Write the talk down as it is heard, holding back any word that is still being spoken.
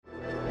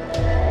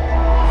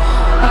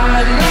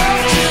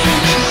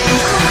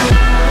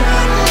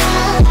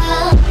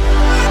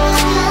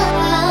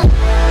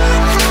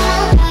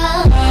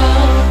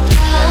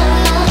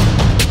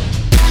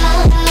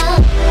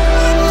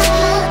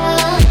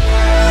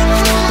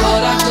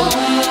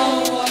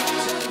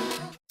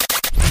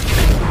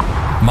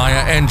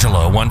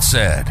once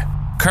said,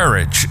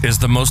 "Courage is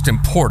the most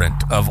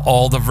important of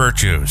all the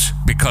virtues,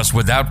 because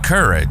without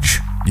courage,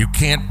 you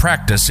can't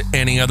practice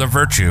any other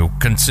virtue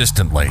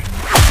consistently."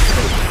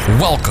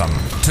 Welcome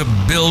to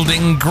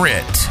Building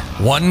Grit,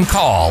 one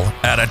call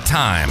at a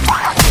time.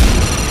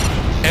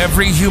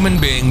 Every human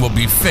being will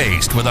be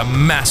faced with a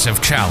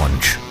massive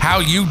challenge. How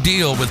you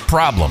deal with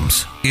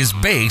problems is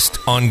based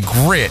on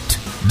grit,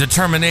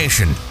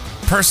 determination,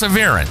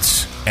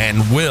 perseverance,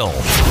 and will.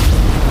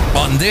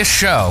 On this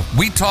show,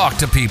 we talk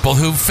to people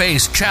who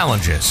faced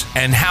challenges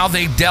and how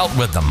they dealt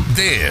with them.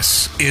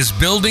 This is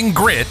Building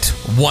Grit,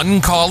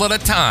 one call at a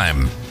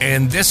time.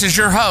 And this is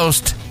your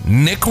host,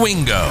 Nick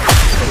Wingo.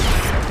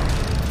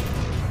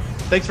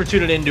 Thanks for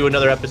tuning in to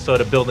another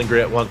episode of Building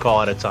Grit, one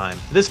call at a time.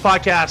 This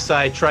podcast,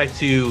 I try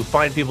to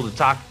find people to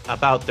talk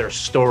about their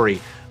story,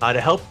 to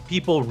help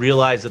people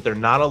realize that they're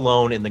not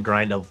alone in the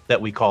grind of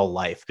that we call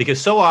life. Because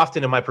so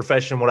often in my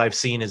profession, what I've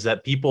seen is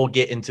that people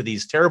get into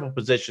these terrible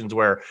positions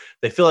where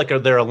they feel like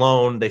they're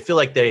alone. They feel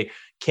like they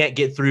can't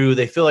get through.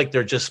 They feel like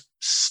they're just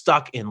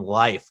stuck in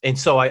life. And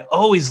so I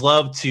always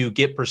love to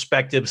get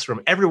perspectives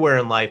from everywhere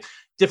in life,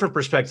 different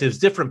perspectives,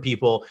 different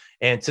people.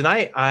 And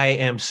tonight I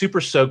am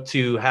super stoked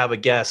to have a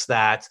guest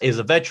that is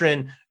a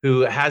veteran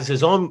who has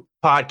his own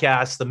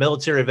podcast, the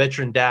Military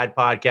Veteran Dad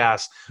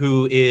podcast,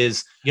 who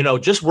is,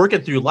 just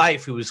working through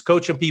life, who is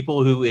coaching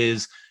people, who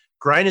is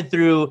grinding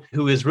through,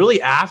 who is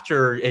really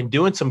after and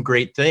doing some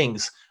great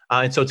things.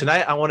 And so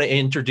tonight I want to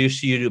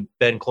introduce you to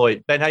Ben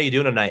Cloyd. Ben, how you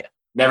doing tonight?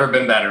 Never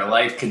been better.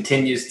 Life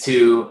continues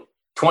to,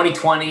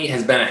 2020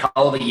 has been a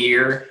hell of a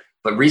year,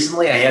 but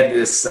recently I had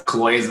this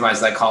Cloydism,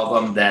 as I call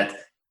them, that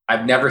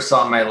I've never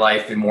saw my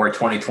life in more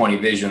 2020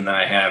 vision than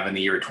I have in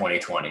the year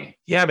 2020.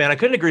 Yeah, man, I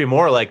couldn't agree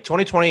more. Like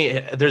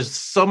 2020, there's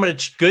so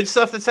much good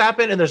stuff that's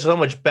happened and there's so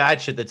much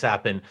bad shit that's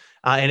happened.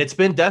 And it's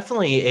been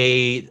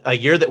definitely a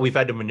year that we've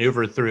had to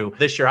maneuver through.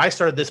 This year, I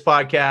started this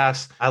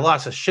podcast. I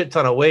lost a shit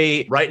ton of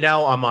weight. Right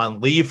now, I'm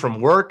on leave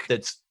from work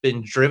that's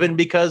been driven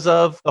because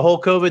of the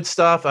whole COVID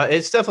stuff.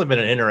 It's definitely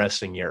been an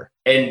interesting year.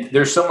 And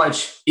there's so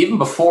much, even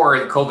before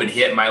COVID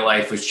hit, my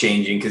life was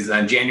changing because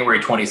on January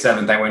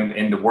 27th, I went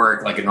into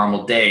work like a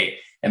normal day.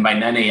 And by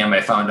 9 a.m.,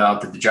 I found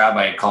out that the job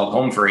I had called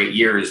home for 8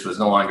 years was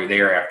no longer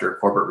there after a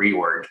corporate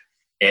reorg.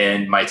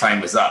 And my time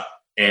was up.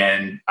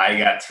 And I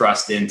got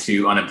thrust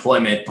into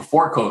unemployment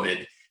before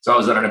COVID. So I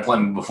was on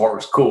unemployment before it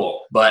was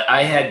cool. But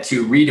I had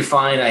to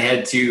redefine, I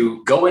had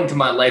to go into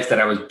my life that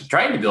I was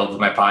trying to build with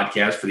my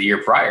podcast for the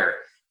year prior.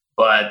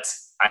 But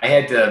I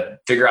had to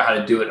figure out how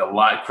to do it a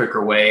lot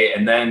quicker way.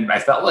 And then I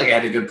felt like I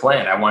had a good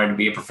plan. I wanted to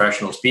be a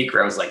professional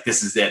speaker. I was like,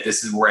 this is it.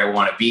 This is where I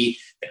want to be.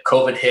 And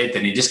COVID hit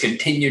and it just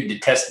continued to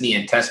test me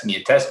and test me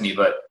and test me.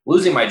 But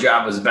losing my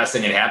job was the best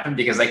thing that happened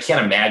because I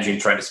can't imagine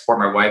trying to support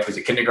my wife as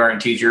a kindergarten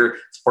teacher,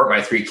 support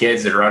my 3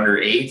 kids that are under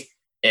 8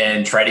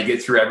 and try to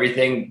get through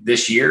everything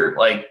this year.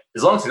 Like,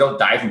 as long as I don't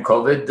die from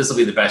COVID, this will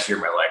be the best year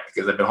of my life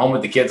because I've been home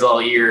with the kids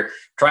all year,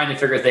 trying to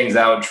figure things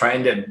out,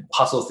 trying to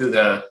hustle through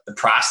the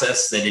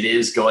process that it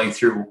is going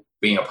through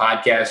being a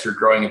podcaster,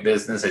 growing a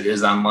business. It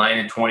is online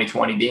in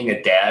 2020, being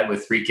a dad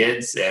with 3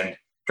 kids and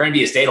trying to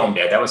be a stay-at-home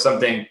dad. That was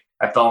something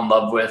I fell in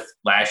love with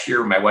last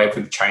year. My wife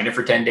went to China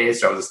for 10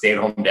 days. So I was a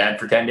stay-at-home dad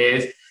for 10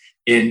 days.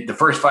 In the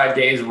first 5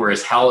 days were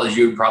as hell as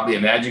you would probably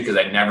imagine because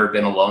I'd never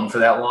been alone for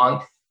that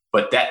long.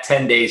 But that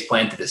 10 days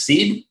planted a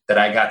seed that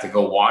I got to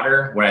go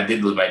water when I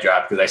did lose my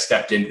job because I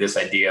stepped into this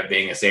idea of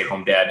being a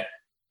stay-at-home dad.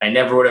 I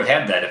never would have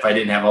had that if I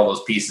didn't have all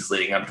those pieces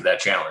leading up to that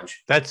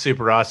challenge. That's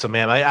super awesome,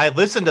 man. I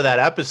listened to that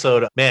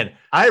episode. Man,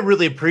 I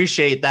really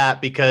appreciate that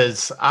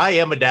because I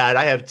am a dad.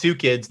 I have 2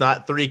 kids,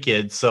 not 3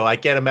 kids. So I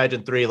can't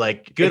imagine 3.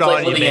 Like, good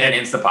on you, man. In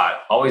an Instapot,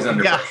 always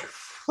under pressure.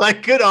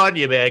 Like, good on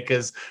you, man.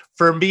 Because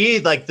for me,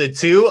 like the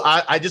 2,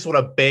 I just want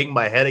to bang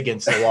my head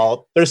against the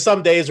wall. There's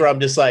some days where I'm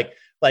just like,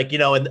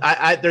 and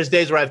there's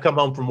days where I've come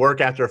home from work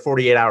after a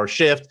 48-hour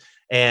shift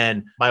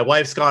and my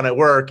wife's gone at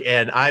work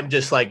and I'm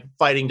just like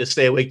fighting to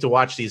stay awake to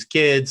watch these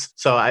kids.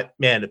 So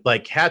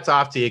hats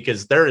off to you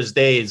because there's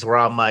days where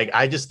I'm like,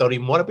 I just don't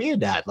even want to be a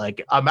dad.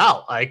 Like, I'm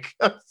out. Like,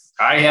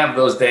 I have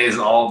those days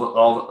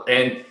all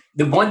and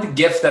the one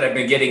gift that I've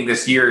been getting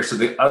this year. So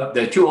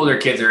the 2 older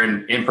kids are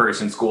in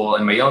in-person school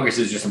and my youngest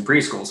is just in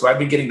preschool. So I've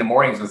been getting the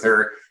mornings with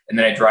her and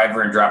then I drive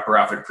her and drop her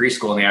off at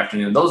preschool in the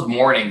afternoon. Those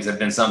mornings have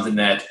been something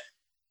that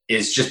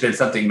it's just been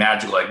something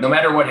magical. Like, no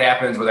matter what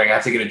happens, whether I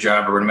have to get a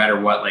job or no matter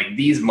what, like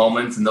these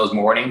moments and those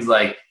mornings,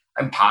 like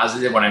I'm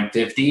positive when I'm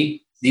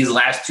 50, these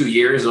last 2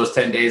 years, those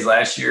 10 days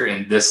last year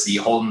and the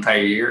whole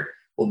entire year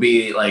will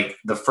be like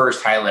the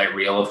first highlight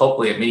reel of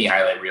hopefully many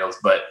highlight reels.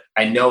 But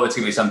I know it's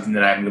going to be something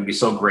that I'm going to be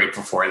so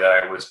grateful for,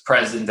 that I was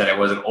present, that I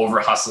wasn't over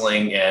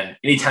hustling. And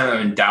anytime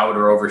I'm in doubt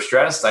or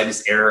overstressed, I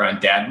just err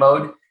on dad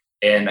mode.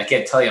 And I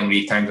can't tell you how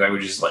many times I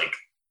would just like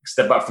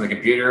step up from the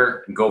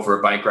computer and go for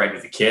a bike ride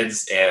with the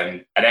kids.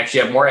 And I'd actually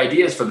have more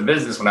ideas for the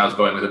business when I was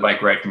going with a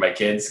bike ride for my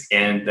kids.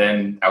 And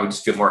then I would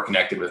just feel more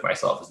connected with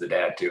myself as the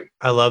dad too.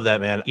 I love that,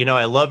 man.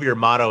 I love your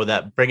motto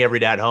that bring every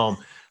dad home.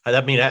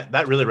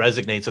 That really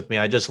resonates with me.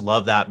 I just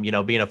love that, being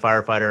a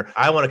firefighter.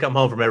 I want to come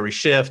home from every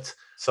shift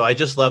So I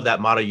just love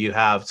that motto you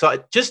have.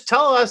 So just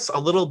tell us a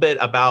little bit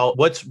about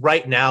what's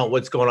right now,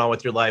 what's going on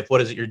with your life. What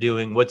is it you're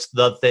doing? What's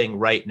the thing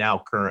right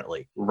now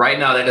currently? Right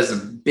now, that is a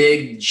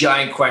big,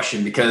 giant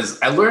question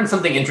because I learned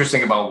something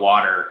interesting about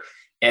water,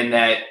 and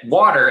that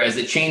water, as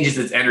it changes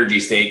its energy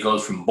state,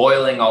 goes from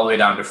boiling all the way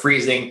down to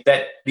freezing.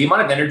 That the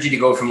amount of energy to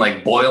go from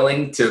like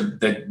boiling to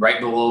the right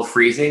below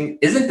freezing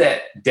isn't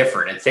that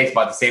different. It takes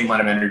about the same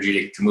amount of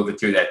energy to move it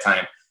through that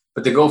time.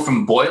 But to go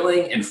from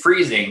boiling and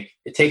freezing,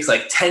 it takes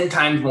like 10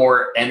 times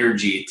more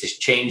energy to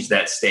change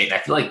that state. And I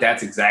feel like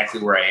that's exactly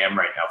where I am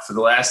right now. For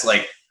the last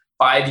like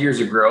 5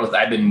 years of growth,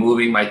 I've been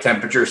moving my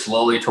temperature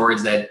slowly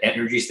towards that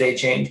energy state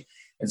change.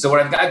 And so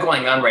what I've got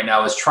going on right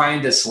now is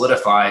trying to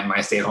solidify my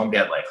stay-at-home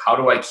dad life. How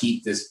do I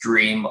keep this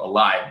dream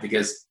alive?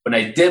 Because when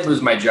I did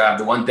lose my job,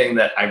 the one thing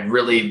that I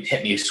really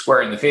hit me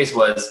square in the face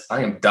was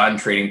I am done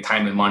trading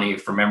time and money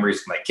for memories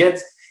of my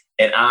kids.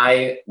 And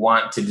I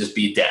want to just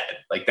be dead.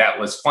 Like that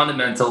was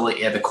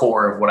fundamentally at the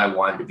core of what I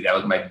wanted to be. That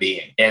was my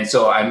being. And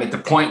so I'm at the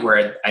point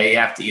where I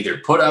have to either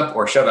put up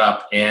or shut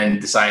up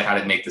and decide how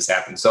to make this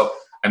happen. So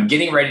I'm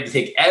getting ready to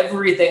take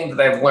everything that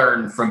I've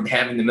learned from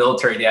having the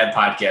Military Dad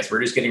podcast.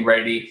 We're just getting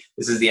ready.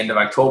 This is the end of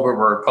October.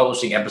 We're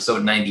publishing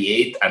episode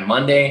 98 on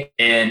Monday.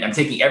 And I'm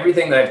taking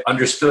everything that I've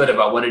understood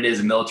about what it is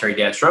a military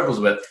dad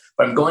struggles with,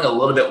 but I'm going a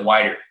little bit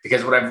wider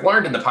because what I've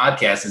learned in the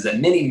podcast is that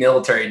many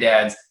military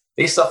dads,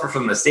 they suffer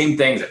from the same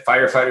things that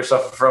firefighters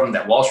suffer from,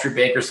 that Wall Street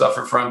bankers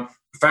suffer from,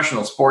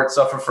 professional sports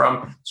suffer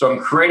from. So I'm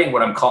creating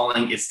what I'm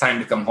calling It's Time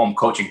to Come Home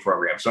coaching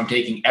program. So I'm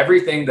taking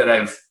everything that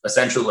I've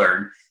essentially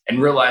learned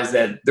and realize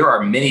that there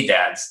are many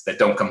dads that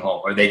don't come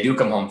home, or they do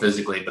come home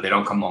physically, but they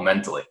don't come home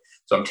mentally.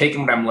 So I'm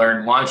taking what I've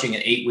learned, launching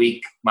an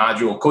 8-week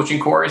module coaching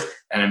course,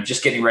 and I'm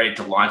just getting ready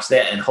to launch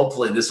that. And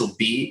hopefully this will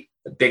be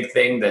the big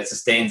thing that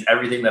sustains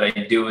everything that I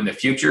do in the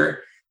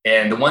future.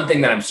 And the one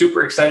thing that I'm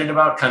super excited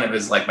about kind of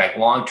is like my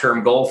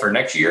long-term goal for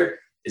next year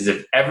is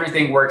if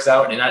everything works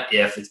out, and not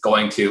if, it's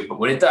going to, but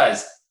when it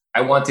does,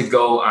 I want to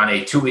go on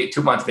a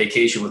 2-month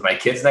vacation with my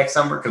kids next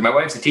summer because my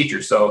wife's a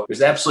teacher. So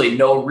there's absolutely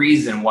no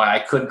reason why I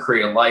couldn't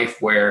create a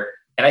life where,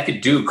 and I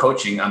could do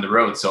coaching on the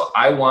road. So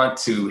I want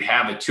to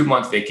have a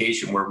 2-month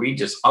vacation where we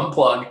just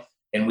unplug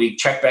and we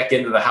check back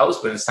into the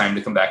house when it's time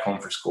to come back home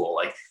for school.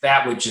 Like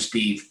that would just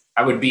be,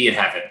 I would be in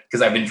heaven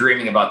because I've been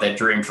dreaming about that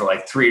dream for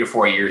like 3 to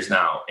 4 years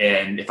now.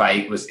 And if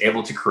I was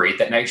able to create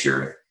that next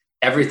year,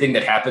 everything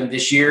that happened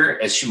this year,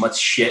 as much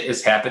shit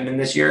has happened in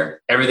this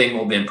year, everything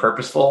will have been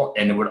purposeful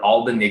and it would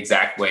all been the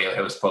exact way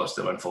it was supposed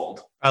to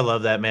unfold. I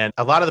love that, man.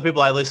 A lot of the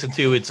people I listen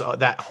to, it's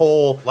that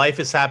whole life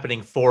is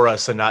happening for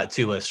us and not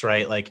to us,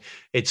 right? Like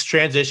it's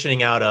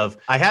transitioning out of,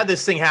 I had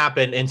this thing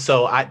happen. And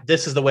so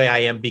this is the way I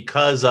am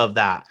because of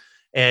that.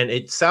 And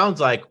it sounds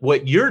like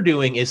what you're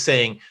doing is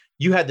saying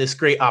you had this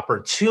great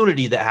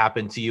opportunity that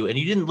happened to you and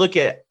you didn't look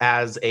at it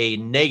as a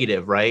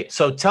negative, right?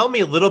 So tell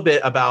me a little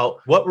bit about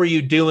what were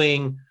you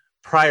doing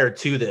prior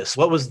to this?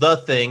 What was the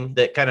thing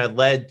that kind of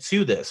led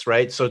to this,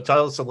 right? So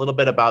tell us a little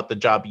bit about the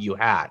job you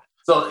had.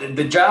 So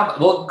the job,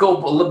 we'll go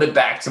a little bit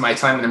back to my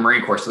time in the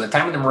Marine Corps. So the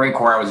time in the Marine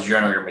Corps, I was a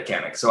generator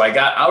mechanic. So I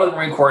got out of the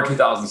Marine Corps in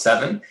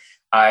 2007.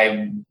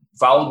 I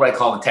followed what I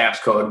call the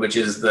TAPS code, which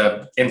is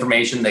the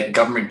information that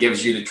government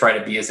gives you to try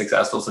to be a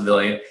successful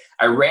civilian.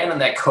 I ran on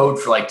that code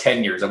for like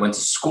 10 years. I went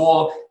to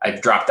school. I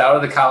dropped out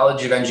of the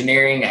College of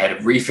Engineering. I had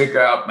to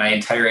refigure out my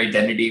entire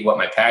identity, what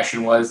my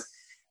passion was.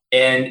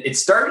 And it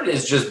started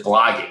as just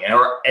blogging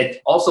and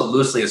also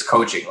loosely as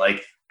coaching.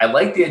 Like I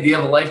liked the idea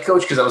of a life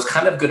coach because I was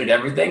kind of good at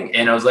everything.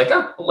 And I was like,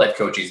 oh, a life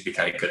coach is be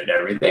kind of good at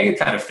everything. It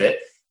kind of fit.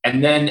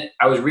 And then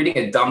I was reading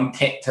a dumb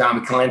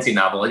Tom Clancy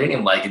novel. I didn't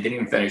even like it, didn't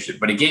even finish it,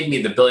 but it gave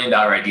me the $1 billion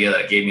idea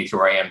that gave me to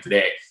where I am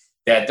today.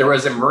 That there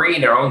was a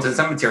Marine that owns a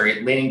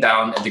cemetery leaning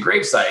down at the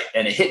gravesite.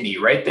 And it hit me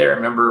right there. I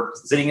remember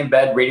sitting in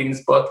bed reading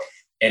this book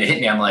and it hit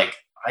me. I'm like,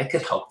 I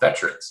could help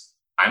veterans.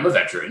 I'm a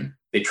veteran.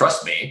 They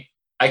trust me.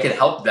 I could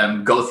help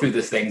them go through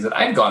the things that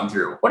I've gone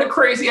through. What a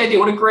crazy idea.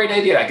 What a great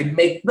idea. I could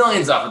make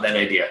millions off of that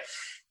idea.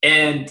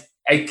 And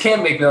I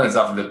can make millions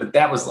off of it, but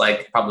that was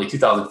like probably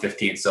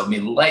 2015. So I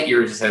mean, light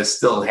years has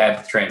still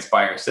had to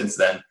transpire since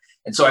then.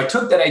 And so I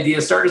took that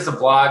idea, started as a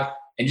blog,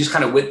 and just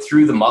kind of went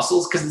through the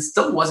muscles because it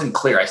still wasn't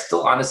clear. I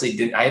still honestly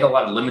didn't. I had a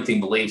lot of limiting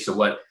beliefs of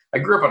what I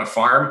grew up on a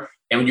farm.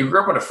 And when you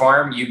grew up on a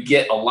farm, you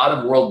get a lot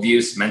of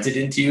worldviews cemented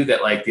into you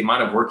that like the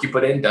amount of work you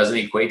put in doesn't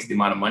equate to the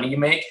amount of money you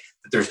make.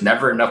 That there's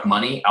never enough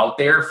money out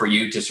there for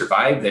you to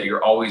survive, that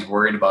you're always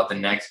worried about the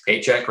next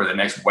paycheck or the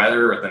next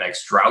weather or the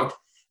next drought.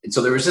 And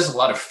so there was just a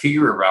lot of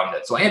fear around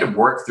it. So I had to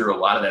work through a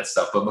lot of that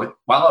stuff. But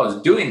while I was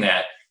doing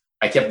that,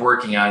 I kept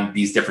working on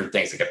these different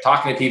things. I kept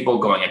talking to people,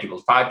 going on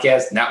people's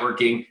podcasts,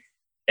 networking.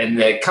 And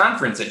the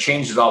conference that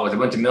changed it all was I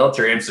went to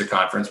Military Influencer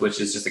Conference,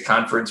 which is just a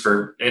conference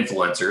for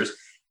influencers.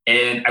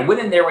 And I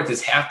went in there with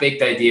this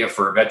half-baked idea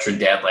for a veteran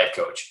dad life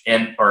coach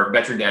or a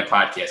veteran dad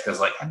podcast.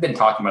 Because like, I've been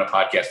talking about a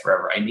podcast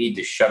forever. I need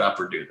to shut up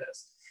or do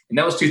this. And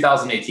that was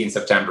 2018,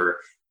 September.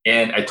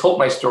 And I told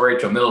my story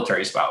to a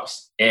military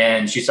spouse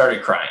and she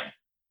started crying.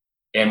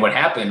 And what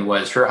happened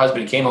was her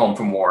husband came home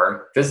from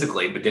war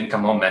physically, but didn't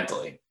come home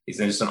mentally. He's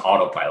just an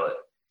autopilot.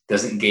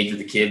 doesn't engage with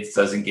the kids,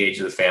 doesn't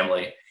engage with the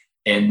family.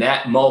 And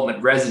that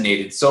moment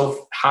resonated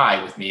so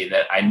high with me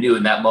that I knew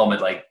in that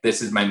moment, like,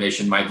 this is my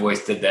mission. My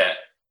voice did that.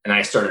 And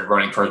I started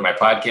running towards my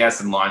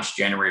podcast and launched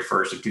January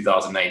 1st of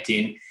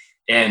 2019.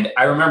 And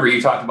I remember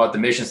you talked about the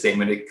mission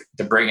statement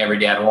to bring every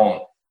dad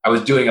home. I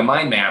was doing a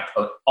mind map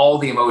of all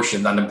the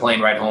emotions on the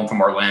plane ride home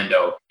from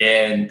Orlando.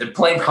 And the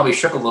plane probably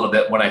shook a little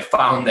bit when I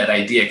found that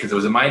idea, because it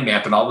was a mind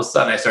map. And all of a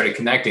sudden I started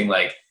connecting,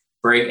 like,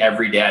 bring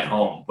every dad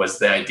home was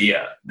the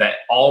idea, that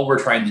all we're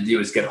trying to do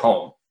is get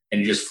home.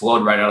 And it just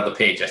flowed right out of the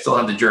page. I still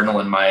have the journal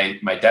in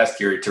my desk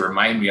here to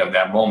remind me of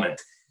that moment.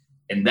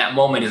 And that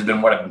moment has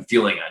been what I've been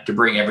feeling on, to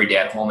bring every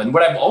dad home. And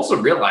what I've also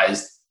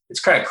realized, it's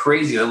kind of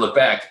crazy to look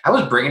back, I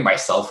was bringing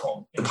myself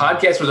home. The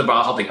podcast was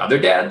about helping other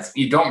dads.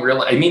 You don't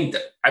realize, I mean,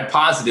 I'm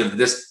positive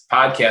this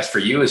podcast for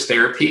you is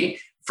therapy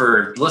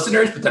for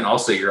listeners, but then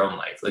also your own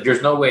life. Like,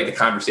 there's no way the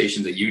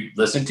conversations that you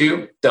listen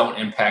to don't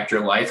impact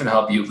your life and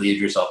help you lead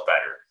yourself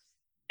better.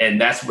 And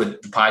that's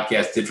what the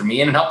podcast did for me.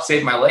 And it helped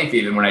save my life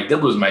even when I did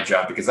lose my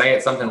job, because I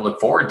had something to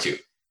look forward to.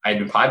 I had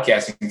been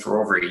podcasting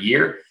for over a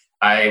year.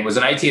 I was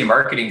an IT and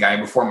marketing guy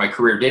before my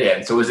career did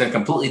end. So it was in a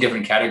completely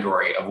different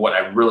category of what I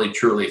really,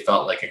 truly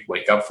felt like I could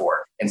wake up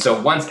for. And so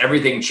once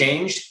everything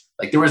changed,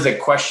 like, there was a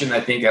question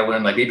I think I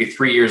learned like maybe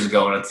 3 years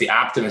ago, and it's the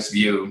optimist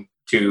view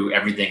to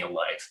everything in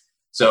life.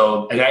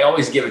 So, and I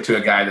always give it to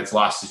a guy that's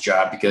lost his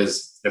job,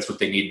 because that's what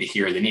they need to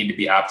hear. They need to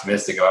be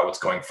optimistic about what's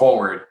going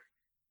forward.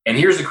 And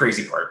here's the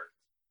crazy part.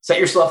 Set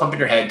yourself up in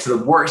your head to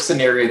the worst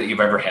scenario that you've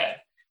ever had.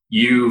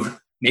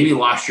 You've maybe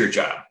lost your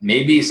job.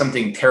 Maybe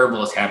something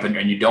terrible has happened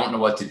and you don't know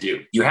what to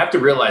do. You have to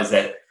realize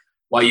that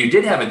while you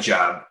did have a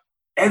job,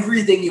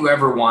 everything you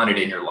ever wanted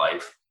in your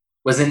life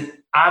was an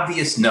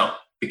obvious no,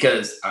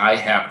 because I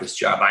have this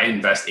job. I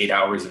invest 8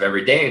 hours of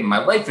every day in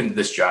my life into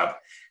this job.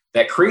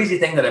 That crazy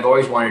thing that I've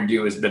always wanted to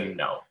do has been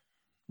no.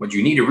 What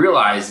you need to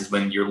realize is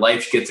when your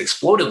life gets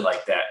exploded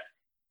like that,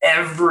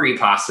 every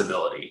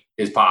possibility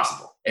is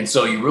possible. And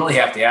so you really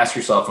have to ask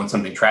yourself, when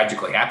something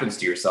tragically happens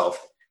to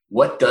yourself,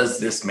 what does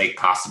this make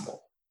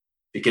possible?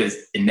 Because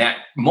in that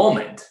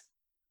moment,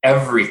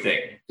 everything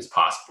is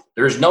possible.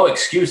 There's no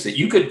excuse that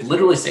you could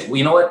literally say, well,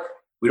 you know what?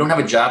 We don't have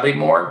a job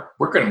anymore.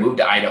 We're going to move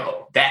to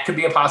Idaho. That could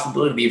be a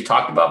possibility that you've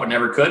talked about, but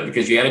never could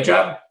because you had a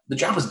job. The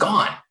job was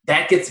gone.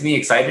 That gets me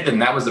excited.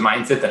 And that was the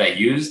mindset that I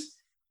used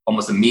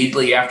almost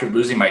immediately after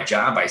losing my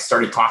job. I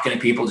started talking to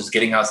people, just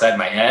getting outside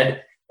my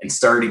head, and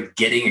started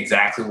getting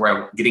exactly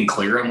getting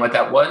clear on what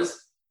that was.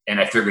 And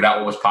I figured out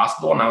what was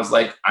possible. And I was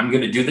like, I'm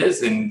going to do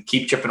this and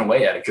keep chipping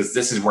away at it, because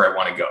this is where I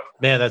want to go.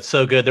 Man, that's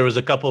so good. There was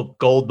a couple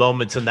gold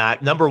moments in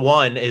that. Number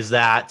one is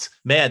that,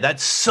 man,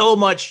 that's so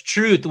much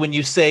truth when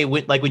you say,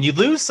 when you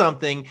lose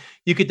something,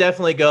 you could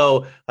definitely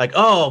go like,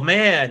 oh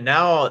man,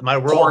 now my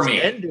world's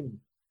ending.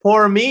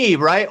 Poor me,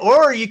 right?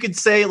 Or you could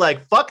say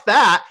like, fuck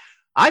that.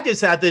 I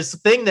just had this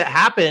thing that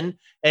happened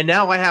and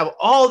now I have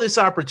all this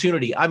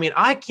opportunity. I mean,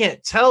 I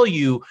can't tell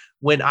you,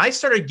 when I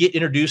started getting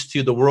introduced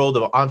to the world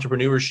of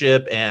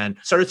entrepreneurship and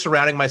started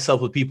surrounding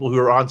myself with people who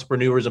are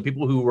entrepreneurs and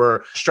people who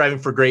were striving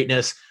for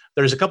greatness,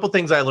 there's a couple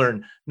things I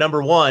learned.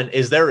 Number one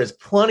is there is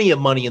plenty of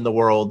money in the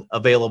world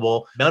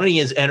available. Money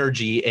is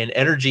energy, and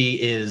energy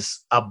is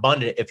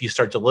abundant if you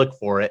start to look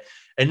for it.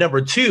 And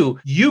number two,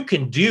 you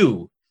can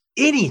do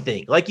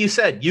anything. Like you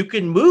said, you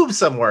can move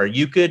somewhere.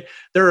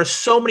 There are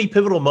so many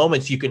pivotal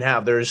moments you can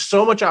have. There is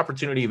so much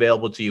opportunity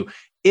available to you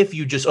if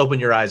you just open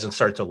your eyes and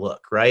start to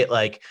look, right?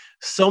 Like,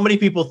 so many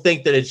people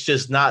think that it's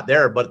just not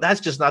there, but that's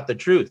just not the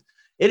truth.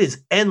 It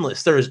is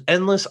endless. There is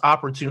endless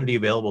opportunity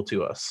available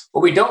to us.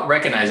 What we don't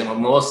recognize, and what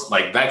most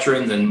like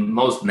veterans and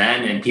most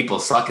men and people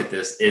suck at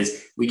this,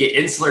 is we get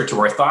insular to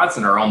our thoughts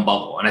in our own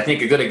bubble. And I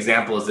think a good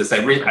example is this.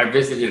 I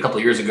visited a couple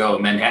of years ago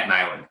in Manhattan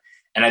Island.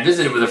 And I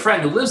visited with a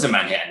friend who lives in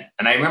Manhattan.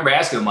 And I remember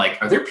asking him, like,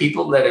 are there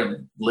people that have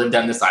lived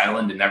on this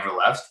island and never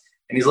left?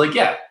 And he's like,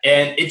 yeah.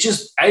 And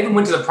I even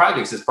went to the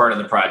projects as part of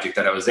the project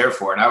that I was there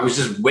for. And I was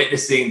just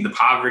witnessing the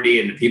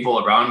poverty and the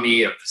people around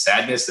me, of the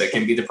sadness that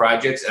can be the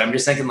projects. And I'm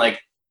just thinking, like,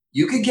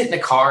 you could get in a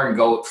car and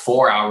go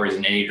 4 hours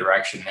in any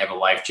direction and have a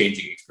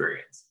life-changing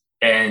experience.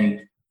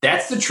 And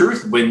that's the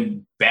truth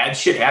when bad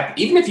shit happens.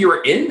 Even if you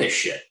were in this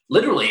shit,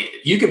 literally,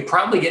 you could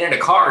probably get in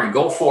a car and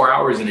go 4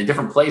 hours in a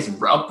different place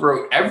and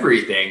uproot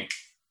everything.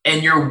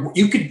 And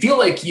you could feel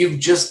like you've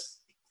just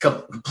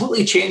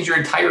completely changed your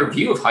entire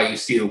view of how you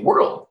see the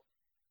world.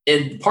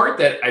 And the part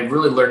that I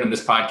really learned in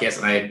this podcast,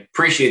 and I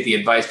appreciate the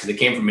advice because it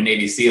came from a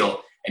Navy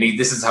SEAL, and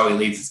this is how he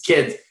leads his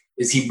kids,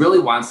 is he really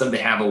wants them to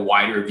have a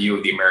wider view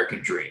of the American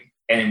dream.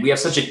 And we have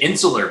such an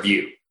insular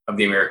view of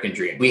the American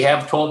dream. We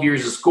have 12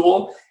 years of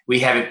school. We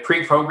have it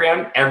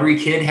pre-programmed. Every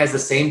kid has the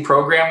same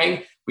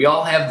programming. We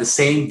all have the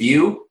same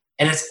view,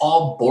 and it's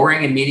all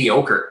boring and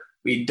mediocre.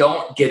 We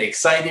don't get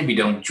excited. We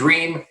don't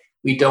dream.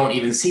 We don't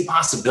even see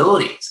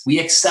possibilities. We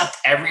accept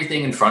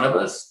everything in front of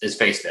us as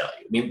face value.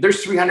 I mean,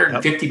 there's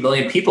 350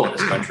 million people in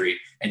this country.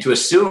 And to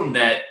assume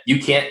that you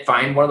can't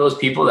find one of those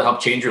people to help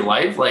change your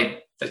life,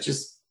 like, that's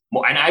just,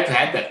 and I've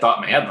had that thought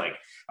in my head. Like,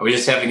 I was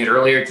just having it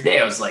earlier today.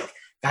 I was like,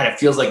 God, it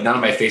feels like none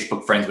of my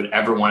Facebook friends would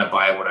ever want to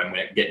buy what I'm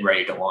getting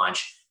ready to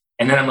launch.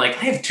 And then I'm like,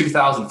 I have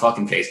 2,000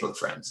 fucking Facebook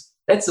friends.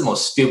 That's the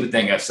most stupid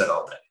thing I've said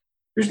all day.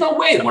 There's no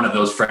way one of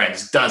those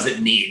friends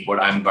doesn't need what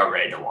I'm about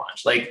ready to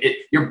launch. Like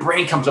your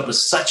brain comes up with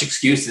such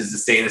excuses to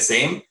stay the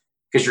same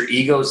because your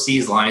ego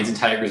sees lions and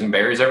tigers and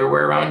bears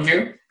everywhere around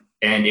you.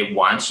 And it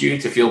wants you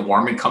to feel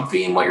warm and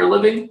comfy in what you're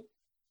living.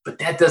 But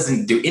that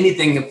doesn't do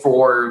anything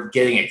for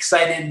getting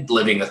excited,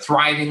 living a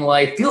thriving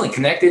life, feeling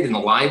connected and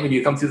alive when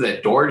you come through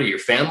that door to your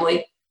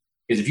family.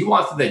 Because if you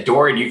walk through that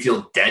door and you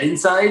feel dead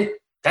inside,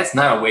 that's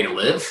not a way to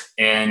live.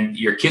 And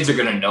your kids are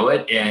going to know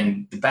it.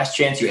 And the best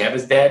chance you have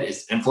as dad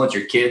is influence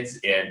your kids.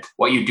 And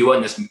what you do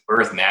on this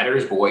earth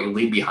matters, but what you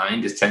leave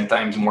behind is 10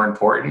 times more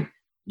important.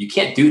 You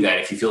can't do that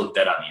if you feel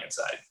dead on the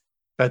inside.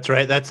 That's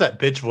right. That's that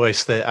bitch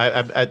voice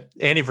that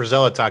Andy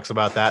Frisella talks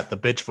about that, the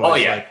bitch voice. Oh,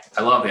 yeah.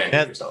 I love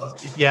Andy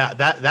Frisella. Yeah,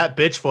 that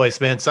bitch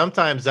voice, man.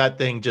 Sometimes that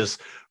thing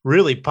just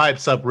really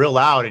pipes up real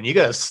loud and you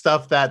got to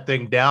stuff that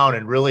thing down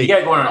and really. You got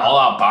to go on an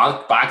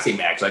all-out boxing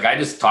match. Like I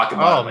just talk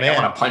about it. Like, I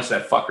want to punch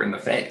that fucker in the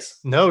face.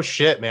 No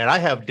shit, man. I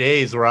have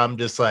days where I'm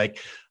just like,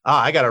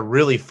 I got to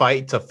really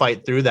fight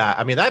through that.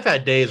 I mean, I've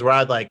had days where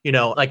I'd like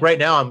right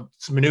now I'm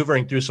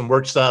maneuvering through some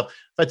work stuff.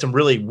 I've had some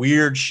really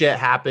weird shit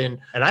happen.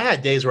 And I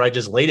had days where I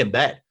just laid in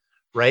bed,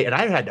 right? And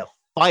I had to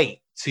fight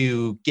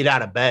to get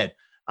out of bed.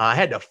 I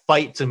had to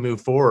fight to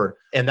move forward.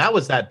 And that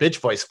was that bitch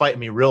voice fighting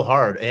me real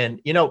hard. And,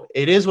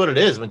 it is what it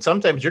is. When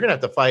sometimes you're going to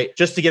have to fight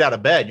just to get out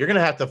of bed. You're going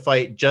to have to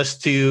fight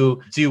just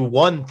to do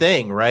one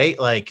thing, right?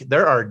 Like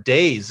there are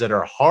days that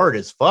are hard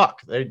as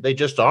fuck. They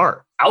just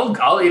are.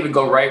 I'll even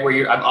go right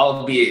where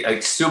I'll be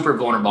like super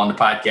vulnerable on the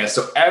podcast.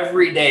 So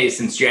every day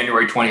since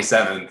January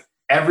 27th,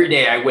 every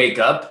day I wake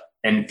up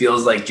and it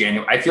feels like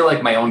January. I feel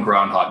like my own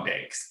Groundhog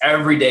Day.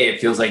 Every day it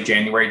feels like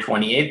January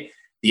 28th.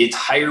 The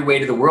entire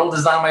weight of the world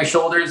is on my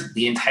shoulders.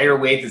 The entire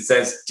weight that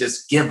says,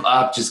 just give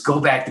up, just go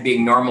back to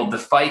being normal. The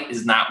fight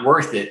is not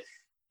worth it.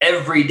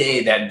 Every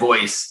day that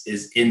voice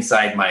is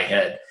inside my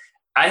head.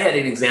 I had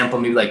an example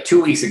maybe like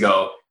 2 weeks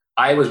ago.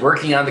 I was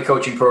working on the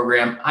coaching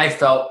program. I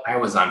felt I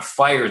was on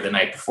fire the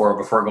night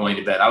before going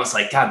to bed. I was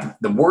like, God,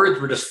 the words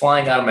were just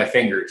flying out of my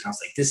fingers. I was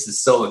like, this is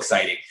so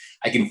exciting.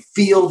 I can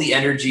feel the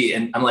energy.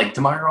 And I'm like,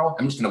 tomorrow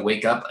I'm just going to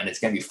wake up and it's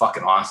going to be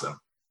fucking awesome.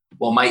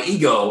 Well, my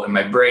ego and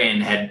my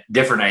brain had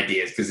different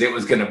ideas because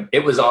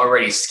it was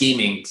already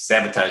scheming to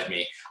sabotage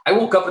me. I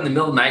woke up in the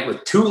middle of the night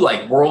with 2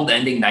 like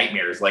world-ending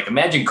nightmares. Like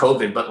imagine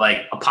COVID, but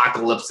like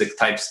apocalyptic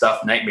type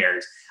stuff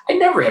nightmares. I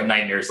never have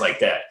nightmares like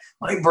that.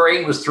 My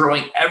brain was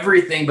throwing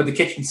everything but the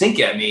kitchen sink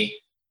at me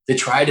to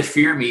try to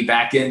fear me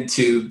back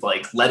into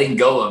like letting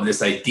go of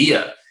this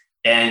idea.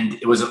 And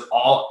it was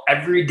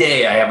every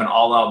day I have an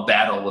all-out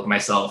battle with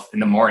myself in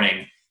the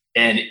morning.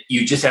 And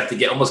you just have to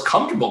get almost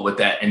comfortable with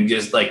that. And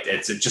just like,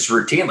 it's just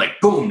routine, like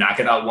boom, knock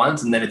it out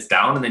once and then it's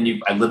down. And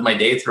then I live my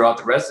day throughout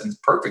the rest and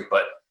it's perfect.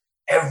 But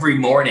every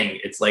morning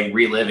it's like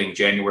reliving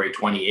January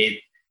 28th.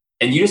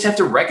 And you just have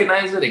to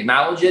recognize it,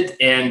 acknowledge it,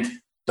 and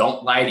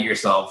don't lie to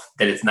yourself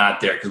that it's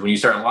not there. Because when you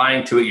start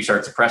lying to it, you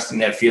start suppressing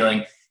that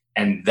feeling.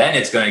 And then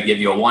it's going to give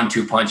you a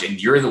 1-2 punch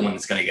and you're the one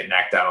that's going to get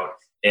knocked out.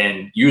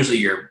 And usually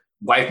your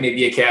wife may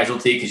be a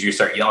casualty because you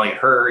start yelling at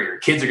her. Your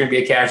kids are going to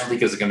be a casualty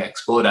because it's going to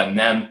explode on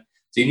them.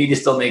 So you need to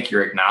still make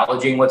you're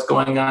acknowledging what's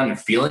going on and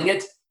feeling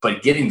it,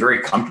 but getting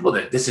very comfortable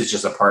that this is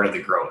just a part of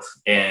the growth.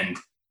 And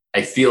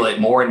I feel it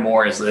more and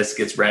more as this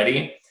gets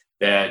ready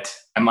that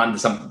I'm on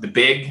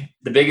the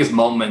biggest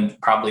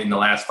moment probably in the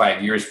last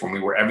 5 years for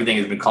me where everything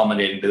has been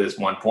culminating to this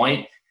one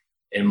point.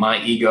 And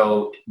my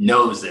ego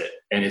knows it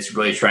and it's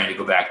really trying to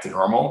go back to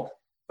normal.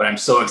 But I'm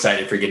so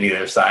excited for getting to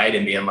the other side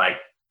and being like,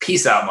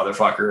 peace out,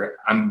 motherfucker.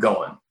 I'm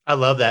going. I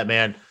love that,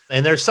 man.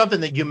 And there's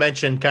something that you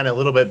mentioned kind of a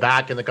little bit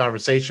back in the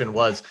conversation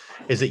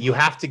is that you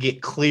have to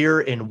get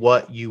clear in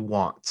what you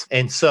want.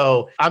 And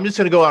so I'm just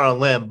going to go out on a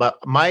limb, but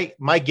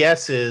my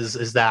guess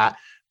is that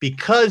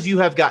because you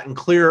have gotten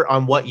clear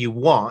on what you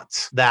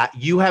want, that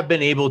you have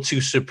been able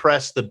to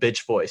suppress the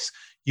bitch voice.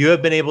 You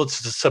have been able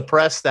to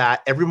suppress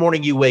that every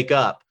morning you wake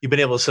up. You've been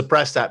able to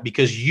suppress that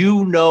because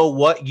you know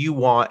what you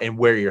want and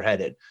where you're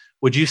headed.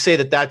 Would you say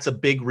that that's a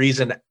big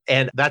reason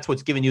and that's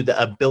what's given you the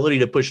ability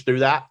to push through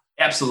that?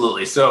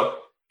 Absolutely. So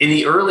in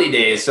the early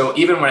days, so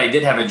even when I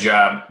did have a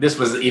job, this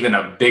was even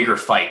a bigger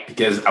fight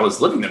because I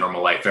was living the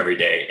normal life every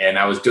day and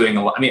I was doing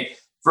a lot. I mean,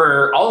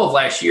 for all of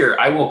last year,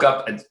 I woke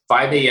up at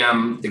 5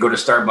 a.m. to go to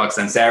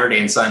Starbucks on Saturday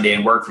and Sunday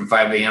and work from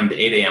 5 a.m. to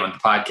 8 a.m. on the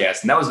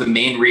podcast. And that was the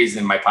main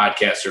reason my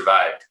podcast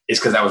survived is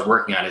because I was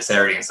working on it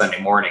Saturday and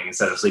Sunday morning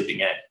instead of sleeping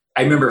in.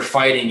 I remember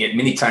fighting it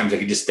many times. I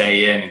could just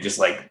stay in and just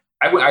like,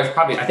 I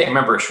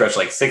remember a stretch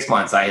like 6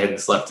 months I hadn't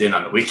slept in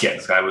on the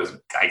weekends. I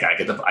gotta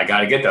get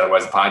that.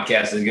 Otherwise the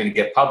podcast is going to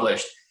get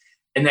published.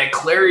 And that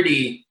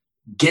clarity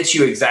gets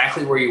you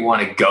exactly where you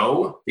want to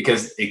go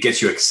because it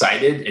gets you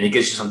excited and it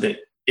gives you something.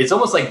 It's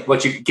almost like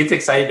what you get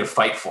excited to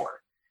fight for.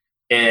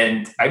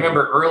 And I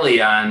remember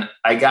early on,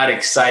 I got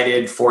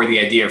excited for the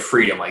idea of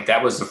freedom. Like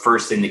that was the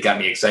first thing that got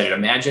me excited.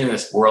 Imagine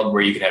this world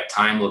where you could have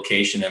time,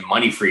 location, and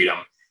money freedom,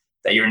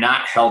 that you're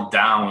not held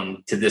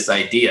down to this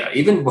idea.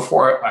 Even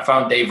before I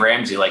found Dave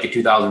Ramsey, like in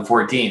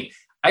 2014,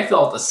 I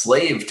felt a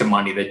slave to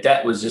money. That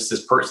debt was just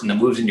this person that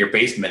moves in your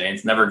basement and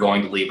it's never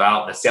going to leave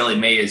out. That Sally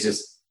Mae is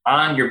just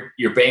on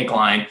your bank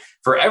line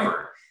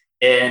forever.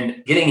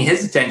 And getting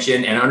his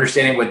attention and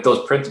understanding what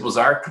those principles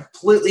are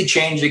completely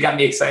changed. It got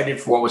me excited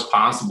for what was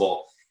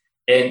possible.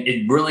 And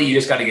it really, you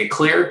just got to get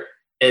clear.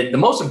 And the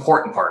most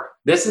important part,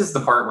 this is the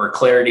part where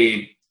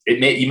clarity,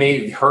 you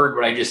may have heard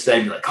what I just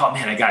said. You're like, oh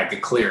man, I got to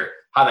get clear.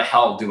 How the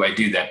hell do I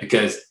do that?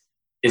 Because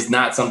it's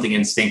not something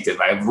instinctive.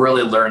 I've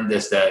really learned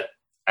this, that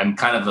I'm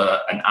kind of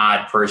an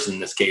odd person in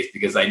this case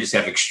because I just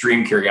have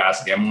extreme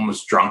curiosity. I'm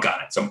almost drunk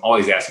on it. So I'm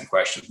always asking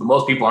questions, but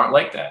most people aren't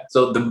like that.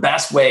 So the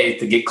best way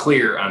to get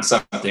clear on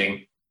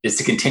something is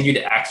to continue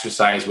to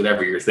exercise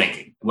whatever you're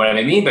thinking. What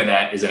I mean by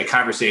that is in a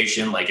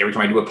conversation, like every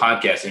time I do a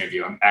podcast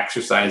interview, I'm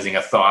exercising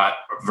a thought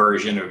or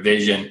version or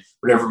vision,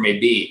 whatever it may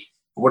be.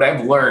 What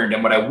I've learned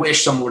and what I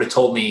wish someone would have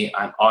told me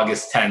on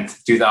August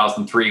 10th,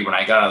 2003, when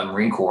I got out of the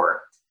Marine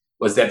Corps,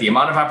 was that the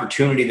amount of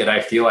opportunity that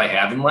I feel I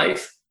have in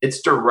life,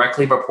 it's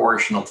directly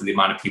proportional to the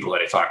amount of people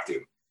that I talk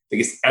to.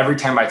 Because every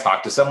time I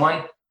talk to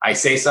someone, I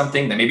say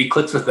something that maybe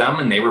clicks with them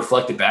and they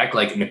reflect it back,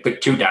 like, and they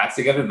put two dots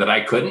together that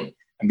I couldn't,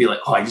 and be like,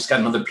 oh, I just got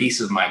another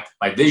piece of my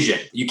vision.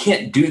 You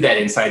can't do that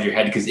inside your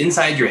head, because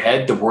inside your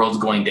head, the world's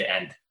going to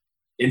end.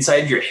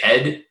 Inside your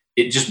head,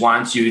 it just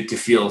wants you to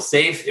feel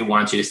safe. It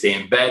wants you to stay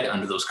in bed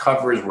under those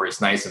covers where it's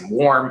nice and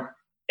warm,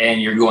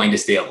 and you're going to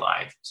stay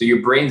alive. So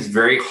your brain's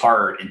very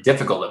hard and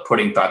difficult at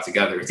putting thoughts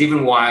together. It's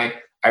even why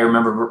I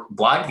remember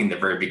blogging the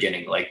very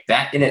beginning. Like,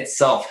 that in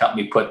itself helped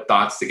me put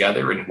thoughts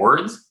together in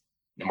words.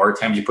 The more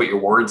times you put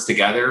your words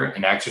together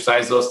and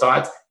exercise those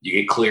thoughts, you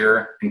get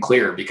clearer and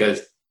clearer,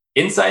 because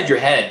inside your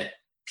head,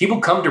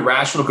 people come to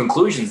rational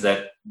conclusions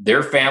that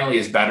their family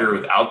is better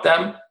without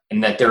them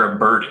and that they're a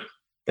burden.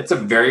 That's a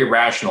very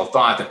rational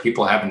thought that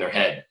people have in their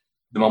head.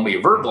 The moment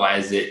you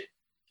verbalize it,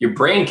 your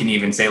brain can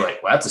even say,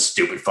 like, well, that's a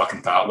stupid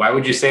fucking thought. Why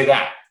would you say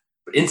that?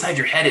 But inside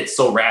your head, it's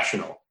so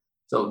rational.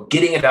 So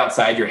getting it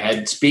outside your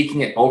head,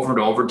 speaking it over and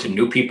over to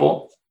new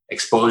people,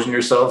 exposing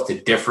yourself to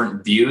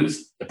different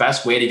views. The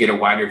best way to get a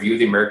wider view of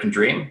the American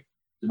dream,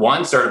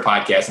 one, start a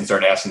podcast and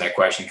start asking that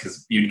question,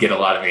 because you'd get a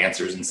lot of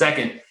answers. And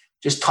second,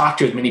 just talk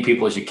to as many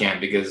people as you can,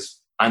 because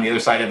on the other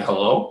side of the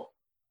hello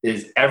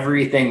is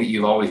everything that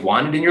you've always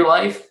wanted in your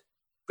life,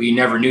 but you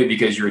never knew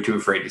because you were too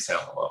afraid to say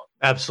hello.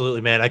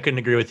 Absolutely, man. I couldn't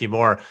agree with you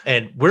more.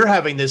 And we're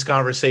having this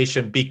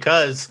conversation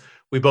because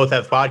we both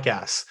have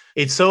podcasts.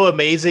 It's so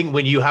amazing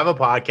when you have a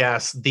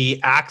podcast, the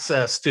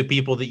access to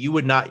people that you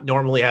would not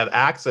normally have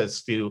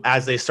access to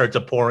as they start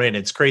to pour in.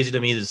 It's crazy to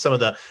me that some of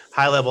the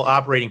high-level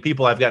operating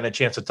people I've gotten a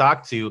chance to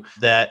talk to,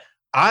 that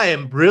I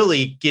am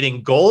really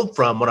getting gold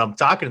from when I'm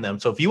talking to them.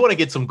 So if you want to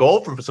get some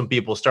gold from some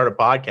people, start a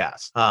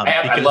podcast.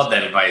 I love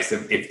that advice.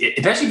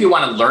 Especially if you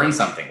want to learn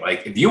something.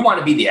 Like, if you want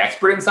to be the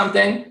expert in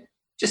something,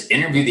 just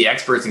interview the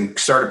experts and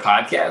start a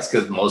podcast,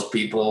 because most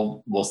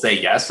people will say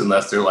yes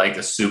unless they're like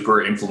a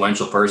super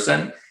influential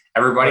person.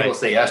 Everybody will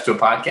say yes to a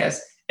podcast.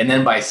 And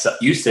then by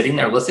you sitting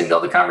there listening to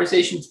all the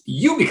conversations,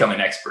 you become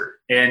an expert.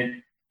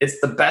 And it's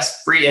the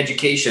best free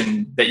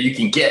education that you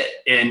can get.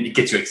 And it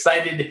gets you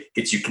excited,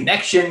 gets you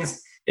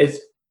connections.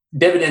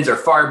 Dividends are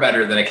far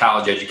better than a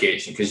college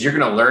education, because you're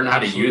going to learn how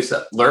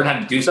to learn how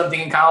to do something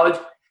in college,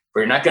 but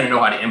you're not going to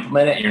know how to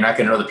implement it. And you're not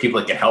going to know the people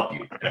that can help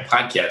you. And a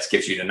podcast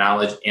gives you the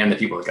knowledge and the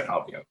people that can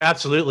help you.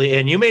 Absolutely.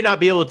 And you may not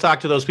be able to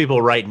talk to those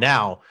people right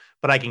now,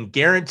 but I can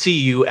guarantee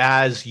you,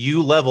 as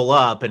you level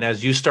up and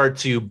as you start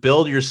to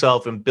build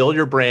yourself and build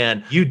your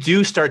brand, you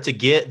do start to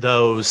get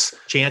those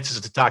chances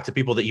to talk to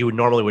people that you would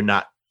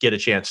not get a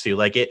chance to.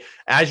 Like,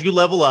 as you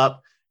level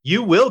up,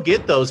 you will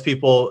get those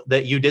people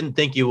that you didn't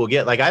think you will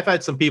get. Like, I've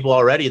had some people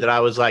already that I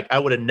was like, I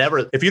would have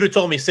never, if you'd have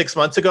told me 6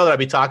 months ago that I'd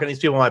be talking to these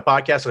people on my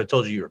podcast, and I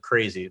told you were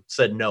crazy,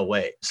 said no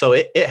way. So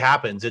it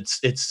happens.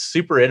 It's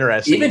super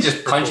interesting. Even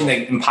just punching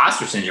the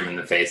imposter syndrome in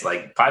the face.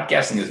 Like,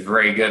 podcasting is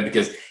very good,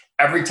 because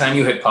every time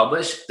you hit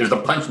publish, there's a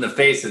punch in the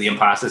face of the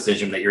imposter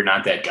syndrome that you're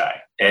not that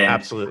guy. And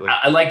absolutely,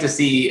 I like to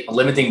see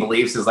limiting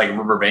beliefs as like a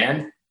rubber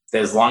band.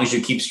 That as long as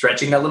you keep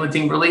stretching that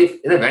limiting belief,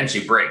 it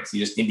eventually breaks.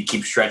 You just need to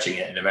keep stretching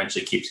it, and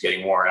eventually keeps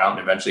getting worn out, and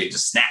eventually it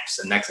just snaps.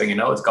 And next thing you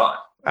know, it's gone.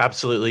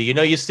 Absolutely. You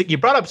know, you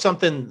brought up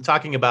something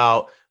talking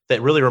about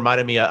that really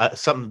reminded me of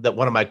something that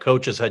one of my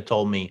coaches had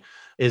told me,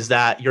 is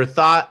that your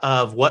thought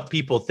of what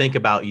people think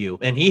about you.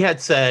 And he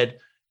had said,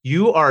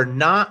 you are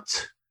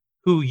not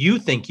who you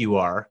think you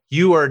are.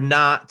 You are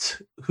not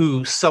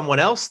who someone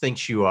else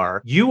thinks you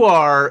are. You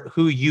are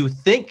who you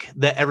think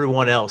that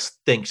everyone else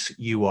thinks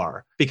you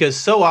are. Because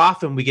so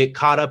often we get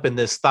caught up in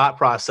this thought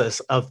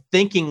process of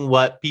thinking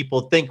what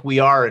people think we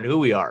are and who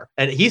we are.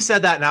 And he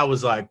said that, and I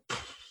was like,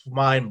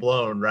 mind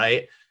blown,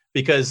 right?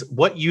 Because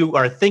what you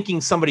are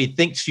thinking somebody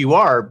thinks you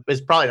are is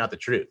probably not the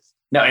truth.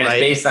 No, and it's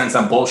based on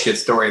some bullshit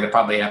story that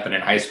probably happened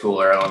in high school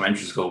or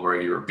elementary school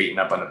where you were beaten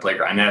up on the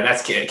playground. And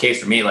that's the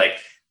case for me. Like,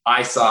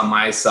 I saw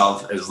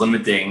myself as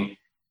limiting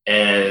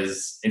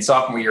as in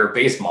sophomore year of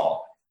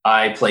baseball.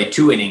 I played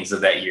 2 innings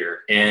of that year,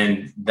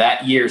 and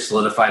that year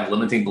solidified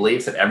limiting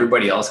beliefs that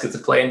everybody else gets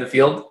to play in the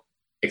field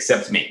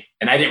except me.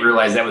 And I didn't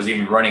realize that was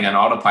even running on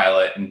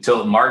autopilot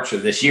until March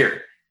of this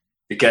year,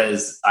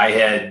 because I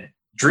had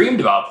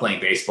dreamed about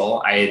playing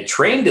baseball. I had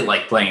trained it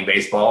like playing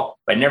baseball,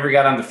 but I never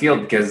got on the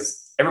field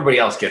because everybody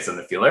else gets on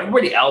the field.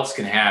 Everybody else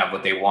can have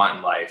what they want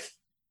in life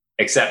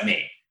except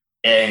me.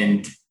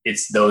 And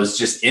it's those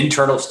just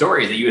internal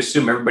stories that you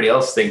assume everybody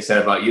else thinks that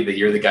about you, that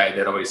you're the guy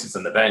that always sits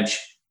on the bench.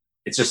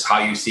 It's just how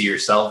you see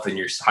yourself, and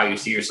how you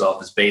see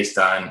yourself is based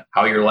on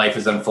how your life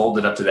has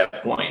unfolded up to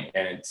that point.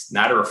 And it's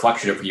not a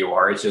reflection of who you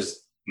are. It's just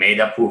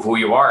made up of who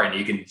you are, and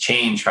you can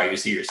change how you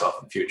see yourself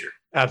in the future.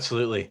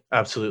 Absolutely.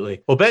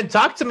 Absolutely. Well, Ben,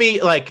 talk to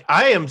me. Like,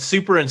 I am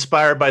super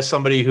inspired by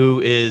somebody who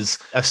is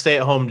a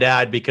stay-at-home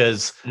dad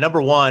because, number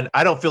one,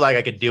 I don't feel like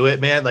I could do it,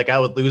 man. Like, I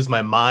would lose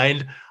my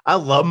mind. I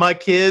love my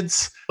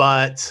kids,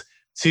 but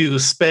to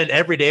spend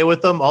every day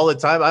with them all the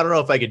time, I don't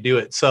know if I could do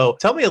it. So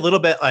tell me a little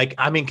bit, like,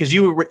 I mean, because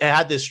you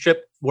had this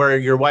trip where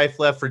your wife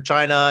left for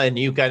China and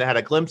you kind of had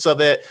a glimpse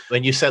of it.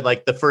 And you said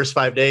like the first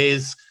 5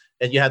 days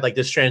and you had like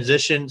this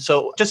transition.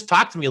 So just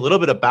talk to me a little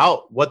bit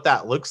about what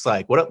that looks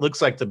like, what it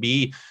looks like to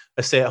be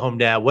a stay-at-home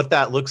dad, what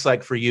that looks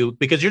like for you,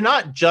 because you're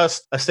not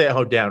just a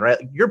stay-at-home dad, right?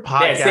 Your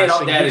podcast. Yeah,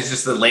 stay-at-home dad is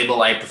just the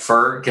label I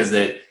prefer because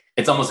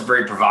it's almost a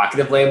very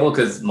provocative label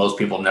because most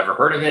people have never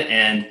heard of it.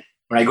 And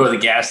when I go to the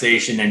gas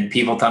station and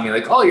people tell me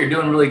like, oh, you're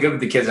doing really good with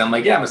the kids, I'm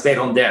like, yeah, I'm a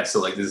stay-at-home dad.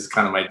 So like, this is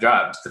kind of my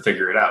job to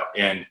figure it out.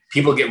 And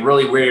people get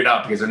really weirded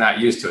out because they're not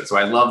used to it. So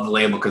I love the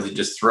label because it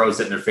just throws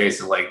it in their face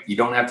of like, you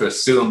don't have to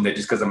assume that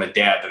just because I'm a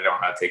dad that I don't know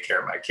how to take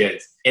care of my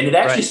kids. And it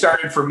actually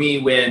started for me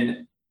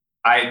when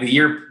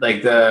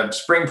the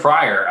spring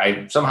prior,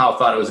 I somehow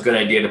thought it was a good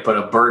idea to put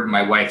a bird in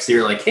my wife's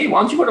ear. Like, hey,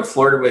 why don't you go to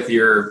Florida with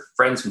your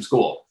friends from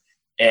school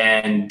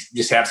and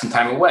just have some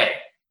time away?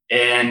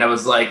 And I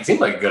was like, it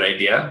seemed like a good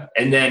idea.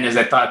 And then as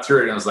I thought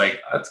through it, I was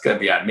like, that's going to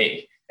be on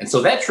me. And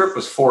so that trip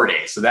was 4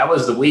 days. So that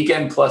was the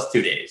weekend plus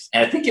 2 days.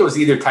 And I think it was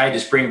either tied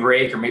to spring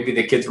break or maybe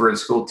the kids were in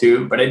school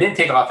too, but I didn't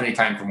take off any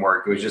time from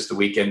work. It was just the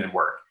weekend and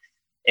work.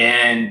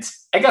 And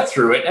I got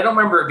through it. I don't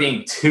remember it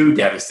being too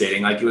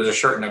devastating. Like, it was a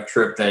short enough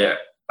trip that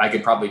I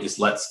could probably just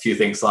let a few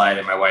things slide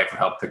and my wife would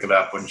help pick it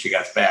up when she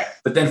got back.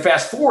 But then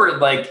fast forward,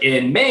 like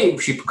in May,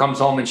 she comes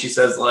home and she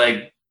says,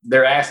 like,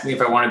 they're asking me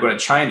if I want to go to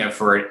China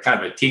for a kind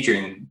of a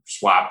teaching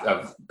swap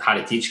of how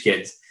to teach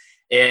kids.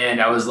 And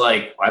I was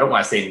like, I don't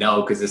want to say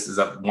no because this is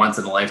a once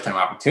in a lifetime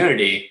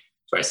opportunity.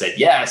 So I said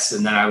yes.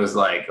 And then I was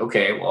like,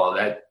 okay, well,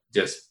 that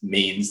just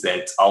means that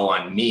it's all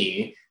on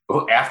me.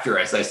 But after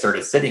as I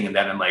started sitting in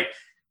that, I'm like,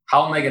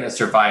 how am I going to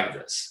survive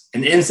this?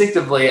 And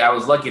instinctively, I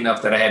was lucky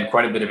enough that I had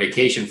quite a bit of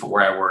vacation for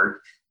where I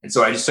work. And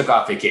so I just took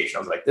off vacation. I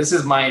was like, this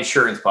is my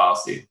insurance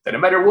policy that no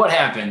matter what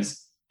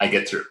happens, I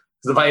get through.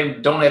 Because if I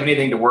don't have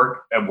anything at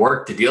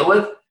work to deal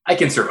with, I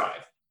can survive.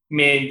 I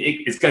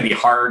mean, it's going to be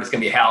hard. It's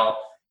going to be hell.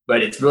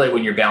 But it's really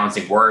when you're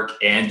balancing work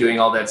and doing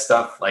all that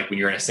stuff, like when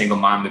you're in a single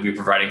mom, maybe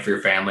providing for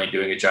your family,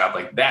 doing a job,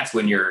 like that's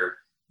when you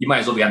might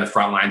as well be on the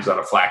front lines without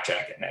a flak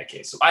jacket in that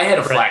case. So I had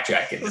a flak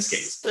jacket in this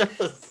case.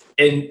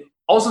 And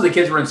also the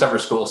kids were in summer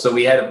school. So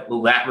we had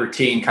that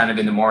routine kind of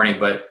in the morning,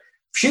 but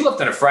she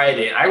left on a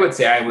Friday. And I would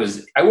say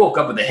I woke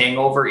up with a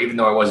hangover, even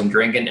though I wasn't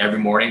drinking every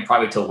morning,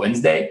 probably till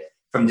Wednesday,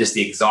 from just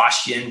the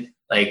exhaustion.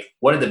 Like,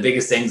 one of the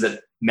biggest things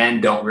that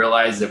men don't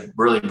realize that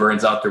really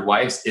burns out their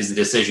wives is the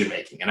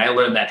decision-making. And I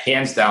learned that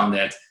hands down,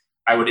 that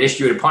I would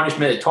issue a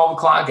punishment at 12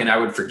 o'clock and I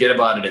would forget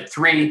about it at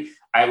 3.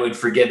 I would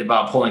forget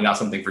about pulling out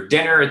something for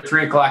dinner at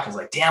 3 o'clock. I was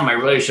like, damn, I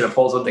really should have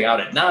pulled something out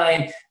at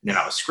 9. And then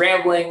I was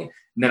scrambling.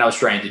 And then I was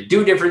trying to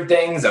do different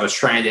things. I was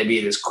trying to be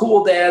this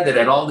cool dad that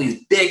had all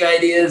these big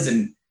ideas.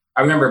 And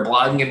I remember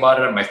blogging about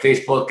it on my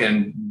Facebook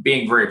and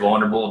being very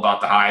vulnerable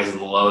about the highs and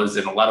the lows.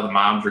 And a lot of the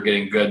moms were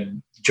getting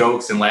good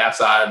jokes and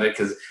laughs out of it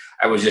because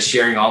I was just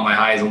sharing all my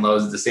highs and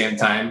lows at the same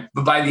time.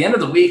 But by the end of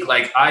the week,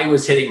 like, I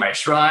was hitting my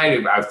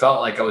stride. I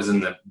felt like I was in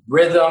the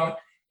rhythm.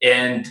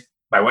 And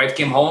my wife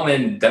came home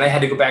and then I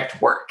had to go back to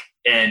work.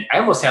 And I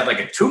almost had like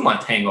a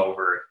 2-month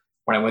hangover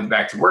when I went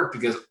back to work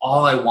because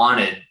all I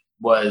wanted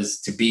was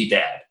to be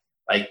dad.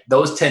 Like,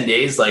 those 10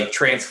 days, like,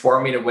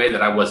 transformed me in a way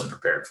that I wasn't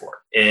prepared for.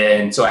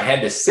 And so I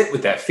had to sit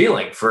with that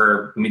feeling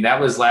that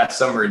was last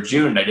summer in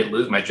June. I didn't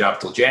lose my job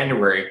till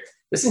January.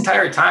 This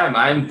entire time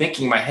I'm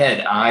thinking in my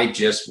head, I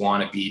just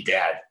want to be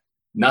dad.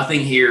 Nothing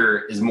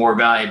here is more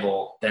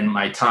valuable than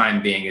my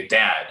time being a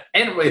dad. I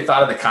hadn't really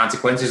thought of the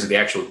consequences of the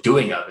actual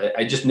doing of it.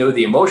 I just know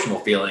the emotional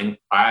feeling.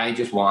 I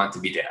just want to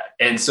be dad.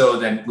 And so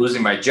then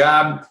losing my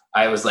job,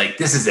 I was like,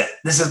 this is it.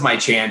 This is my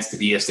chance to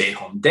be a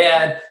stay-at-home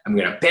dad. I'm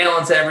going to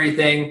balance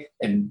everything.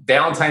 And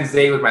Valentine's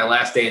Day was my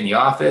last day in the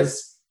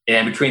office.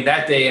 And between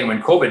that day and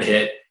when COVID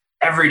hit,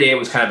 every day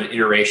was kind of an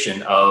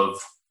iteration of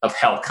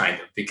hell,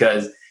 kind of,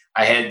 because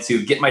I had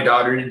to get my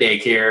daughter to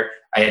daycare.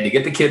 I had to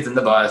get the kids in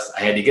the bus.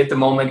 I had to get the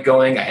moment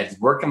going. I had to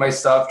work on my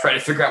stuff, try to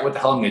figure out what the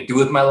hell I'm going to do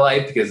with my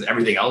life because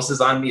everything else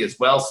is on me as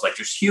well. So like,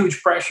 there's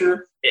huge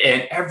pressure.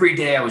 And every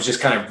day I was just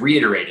kind of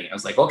reiterating. I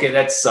was like, okay,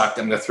 that sucked.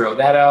 I'm going to throw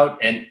that out.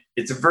 And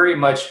it's very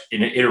much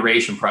an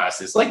iteration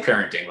process, like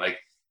parenting. Like,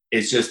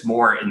 it's just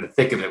more in the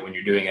thick of it when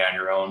you're doing it on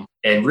your own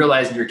and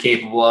realizing you're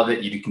capable of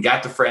it. You can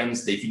got the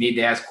friends that if you need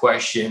to ask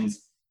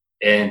questions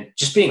and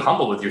just being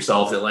humble with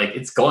yourself that like,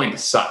 it's going to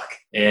suck.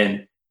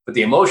 And But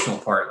the emotional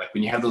part, like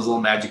when you have those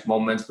little magic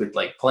moments with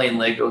like playing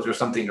Legos or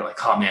something, you're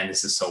like, oh man,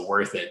 this is so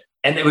worth it.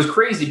 And it was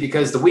crazy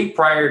because the week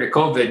prior to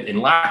COVID and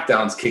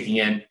lockdowns kicking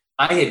in,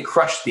 I had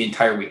crushed the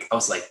entire week. I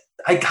was like,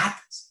 I got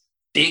this.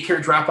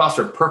 Daycare drop-offs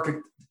are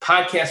perfect.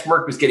 Podcast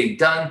work was getting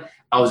done.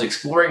 I was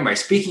exploring my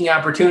speaking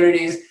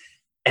opportunities.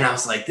 And I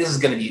was like, this is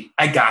going to be,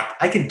 I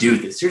can do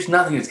this. There's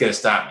nothing that's going to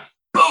stop me.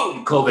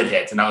 Boom, COVID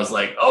hits. And I was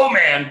like, oh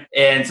man.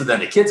 And so then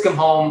the kids come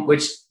home,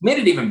 which made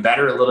it even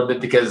better a little bit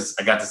because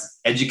I got to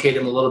educate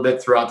them a little bit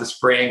throughout the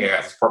spring. I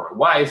got to support my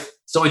wife.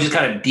 So we just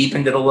kind of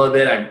deepened it a little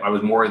bit. I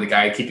was more the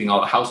guy keeping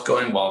all the house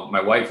going while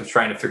my wife was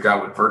trying to figure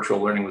out what virtual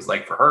learning was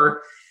like for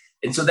her.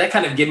 And so that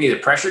kind of gave me the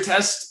pressure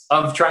test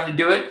of trying to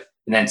do it.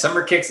 And then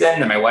summer kicks in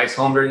and my wife's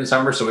home during the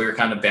summer. So we were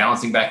kind of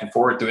balancing back and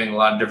forth, doing a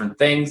lot of different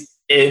things.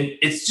 And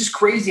it's just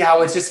crazy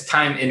how it's just a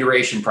time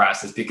iteration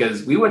process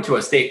because we went to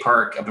a state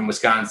park up in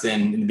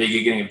Wisconsin in the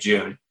beginning of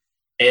June.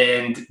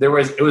 And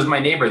it was my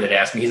neighbor that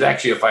asked me, he's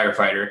actually a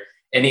firefighter.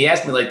 And he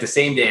asked me like the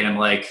same day. And I'm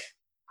like,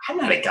 I'm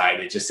not a guy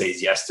that just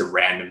says yes to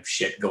random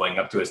shit going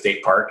up to a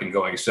state park and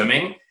going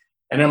swimming.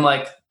 And I'm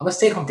like, I'm a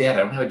stay-at-home dad. I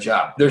don't have a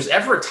job. There's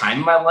ever a time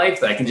in my life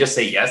that I can just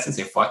say yes and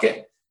say, fuck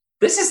it.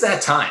 This is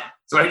that time.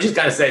 So I just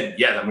kind of said,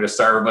 yeah, I'm going to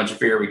starve a bunch of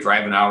fear. We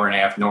drive an hour and a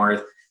half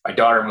north. My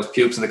daughter almost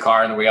pukes in the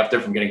car on the way up there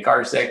from getting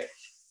car sick.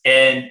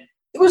 And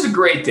it was a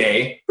great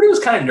day, but it was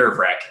kind of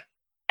nerve-wracking.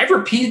 I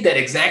repeated that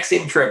exact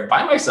same trip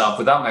by myself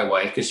without my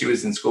wife because she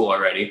was in school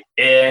already.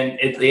 And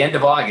at the end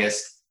of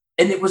August,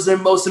 and it was the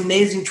most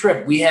amazing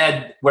trip. We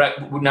had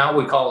what now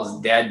we call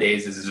as dad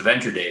days, as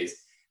adventure days,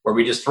 where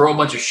we just throw a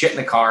bunch of shit in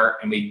the car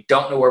and we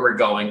don't know where we're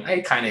going. I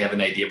kind of have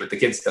an idea, but the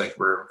kids think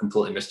we're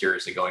completely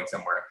mysteriously going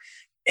somewhere.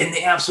 And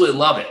they absolutely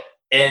love it.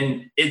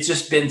 And it's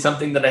just been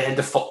something that I had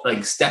to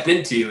like step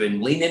into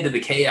and lean into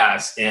the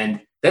chaos.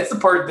 And that's the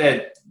part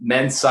that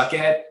men suck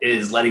at,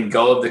 is letting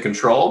go of the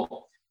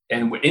control.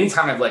 And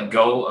anytime I've let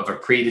go of a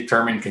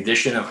predetermined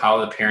condition of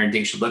how the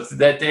parenting should look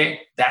that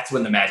day, that's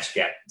when the magic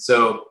happens.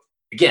 So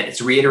again,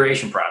 it's a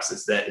reiteration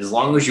process that as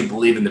long as you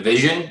believe in the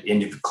vision and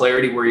the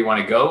clarity where you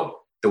want to go,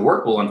 the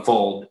work will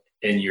unfold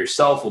and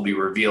yourself will be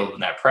revealed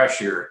in that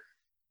pressure.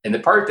 And the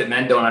part that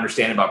men don't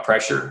understand about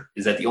pressure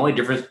is that the only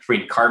difference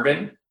between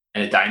carbon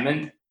and a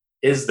diamond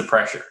is the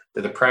pressure.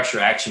 That the pressure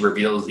actually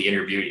reveals the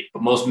inner beauty.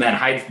 But most men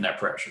hide from that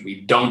pressure.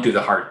 We don't do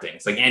the hard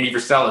things. Like Andy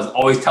Frisella is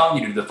always telling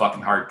you to do the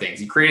fucking hard things.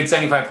 He created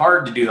 75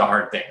 Hard to do the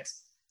hard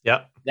things.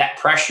 Yep. That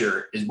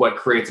pressure is what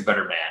creates a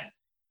better man.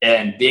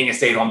 And being a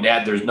stay-at-home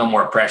dad, there's no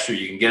more pressure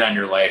you can get on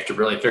your life to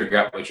really figure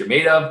out what you're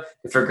made of,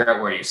 to figure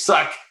out where you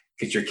suck,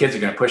 because your kids are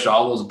going to push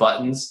all those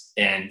buttons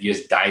and you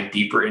just dive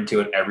deeper into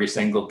it every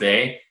single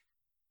day.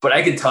 But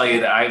I can tell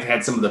you that I've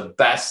had some of the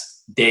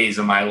best days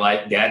of my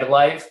life, dad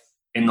life,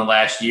 in the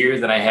last year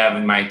than I have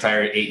in my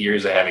entire 8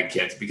 years of having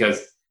kids,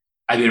 because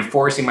I've been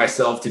forcing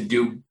myself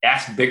to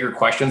ask bigger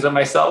questions of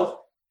myself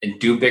and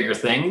do bigger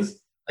things.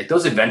 Like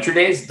those adventure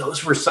days,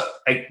 those were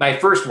like my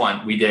first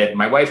one we did.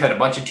 My wife had a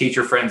bunch of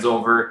teacher friends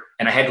over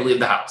and I had to leave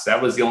the house. That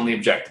was the only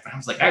objective. And I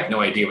was like, I have no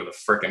idea where the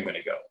frick I'm going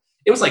to go.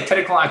 It was like 10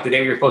 o'clock the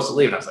day we were supposed to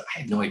leave. And I was like, I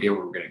have no idea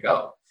where we're going to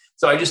go.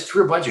 So I just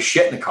threw a bunch of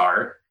shit in the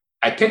car.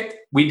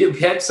 We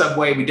had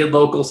Subway, we did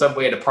local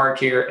Subway at a park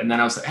here. And then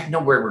I was like, I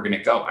know where we're going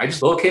to go. I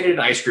just located an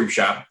ice cream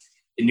shop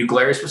in New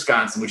Glarus,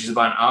 Wisconsin, which is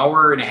about an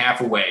hour and a half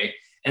away.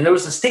 And there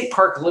was a state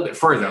park a little bit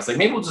further. I was like,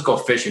 maybe we'll just go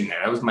fishing there.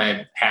 That was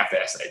my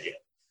half-ass idea.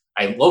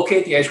 I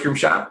locate the ice cream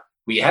shop.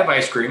 We have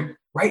ice cream.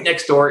 Right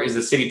next door is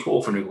the city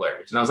pool for New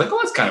Glarus. And I was like, oh,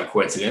 that's kind of a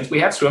coincidence. We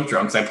have swim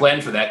trunks. I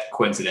planned for that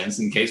coincidence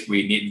in case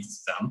we needed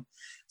some.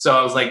 So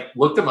I was like,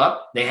 looked them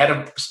up. They had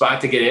a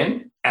spot to get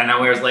in. And I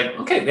was like,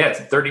 okay, yeah, it's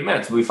 30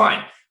 minutes. We'll be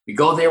fine. We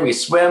go there, we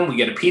swim, we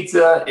get a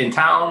pizza in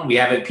town. We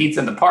have a pizza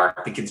in the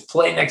park. The kids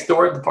play next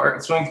door at the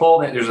park, swimming pool.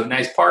 There's a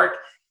nice park.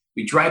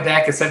 We drive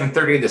back at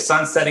 7:30. The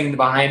sun's setting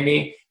behind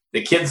me.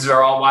 The kids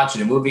are all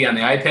watching a movie on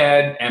the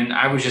iPad. And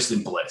I was just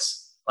in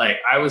bliss. Like,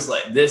 I was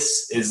like,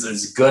 this is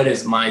as good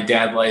as my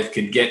dad life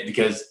could get,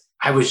 because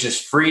I was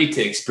just free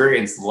to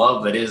experience the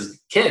love that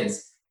is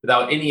kids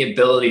without any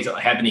ability to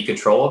have any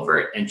control over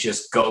it and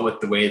just go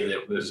with the way that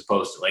it was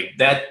supposed to. Like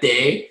that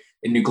day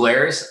in New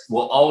Glarus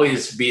will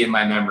always be in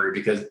my memory,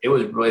 because it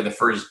was really the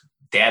first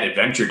dad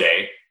adventure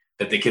day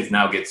that the kids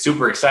now get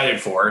super excited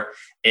for.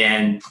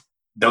 And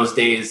those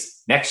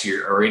days next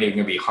year are even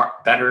going to be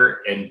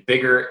better and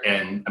bigger,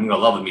 and I'm going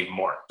to love them even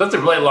more. That's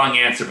a really long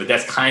answer, but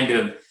that's kind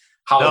of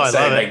how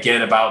excited I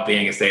get about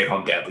being a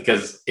stay-at-home dad,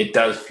 because it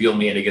does fuel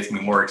me and it gets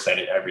me more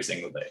excited every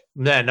single day.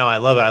 Yeah, no, I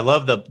love it. I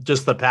love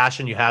the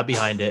passion you have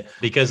behind it,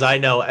 because I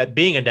know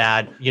being a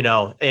dad,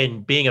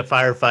 and being a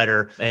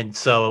firefighter. And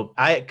so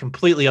I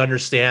completely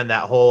understand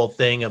that whole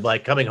thing of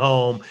like coming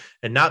home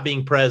and not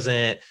being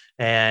present.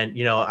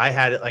 And, I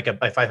had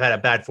if I've had a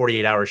bad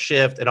 48-hour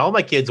shift, and all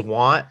my kids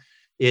want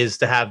is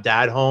to have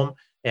dad home.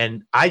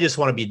 And I just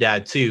want to be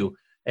dad too.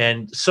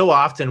 And so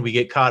often we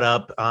get caught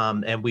up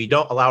and we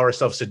don't allow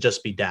ourselves to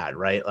just be dad,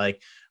 right?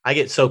 Like I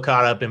get so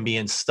caught up in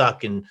being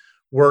stuck in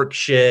work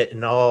shit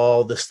and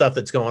all the stuff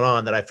that's going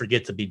on that I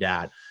forget to be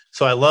dad.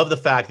 So I love the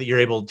fact that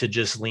you're able to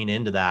just lean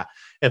into that.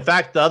 In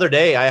fact, the other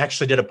day, I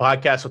actually did a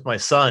podcast with my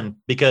son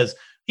because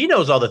he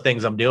knows all the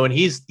things I'm doing.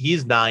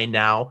 He's 9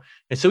 now.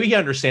 And so he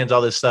understands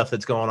all this stuff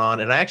that's going on.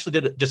 And I actually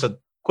did just a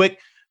quick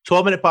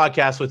 12-minute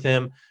podcast with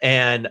him.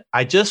 And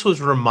I just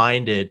was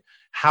reminded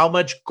how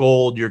much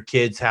gold your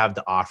kids have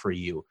to offer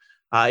you.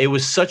 It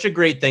was such a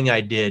great thing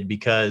I did,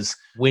 because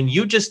when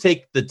you just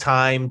take the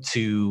time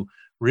to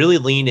really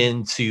lean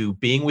into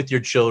being with your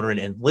children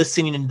and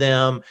listening to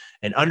them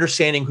and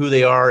understanding who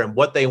they are and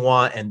what they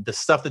want and the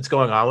stuff that's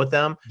going on with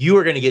them, you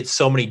are going to get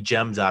so many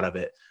gems out of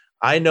it.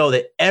 I know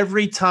that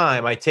every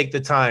time I take the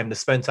time to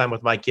spend time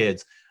with my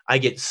kids, I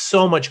get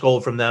so much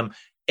gold from them.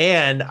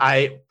 And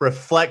I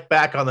reflect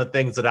back on the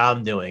things that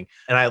I'm doing.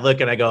 And I look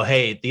and I go,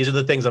 hey, these are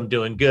the things I'm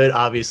doing good,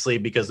 obviously,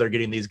 because they're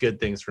getting these good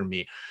things from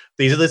me.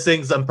 These are the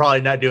things I'm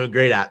probably not doing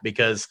great at,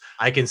 because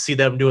I can see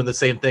them doing the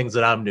same things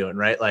that I'm doing,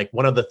 right? Like,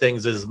 one of the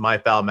things is my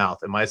foul mouth.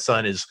 And my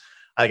son is,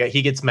 like,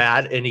 he gets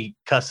mad and he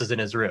cusses in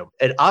his room.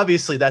 And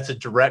obviously that's a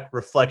direct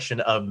reflection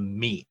of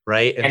me,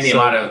 right? And the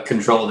amount of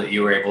control that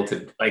you were able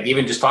to, like,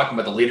 even just talking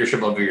about the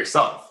leadership over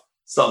yourself.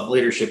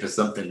 Self-leadership is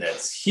something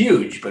that's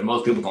huge, but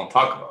most people don't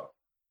talk about.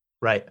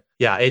 Right.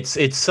 Yeah. It's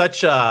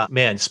such a,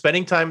 man,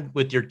 spending time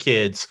with your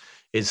kids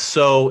is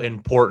so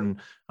important.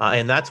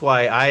 And that's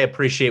why I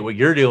appreciate what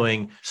you're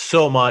doing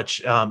so much.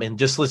 And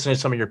just listening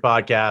to some of your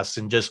podcasts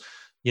and just,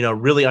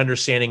 really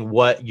understanding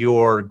what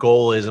your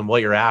goal is and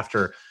what you're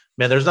after.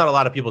 Man, there's not a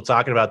lot of people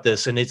talking about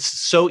this. And it's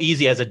so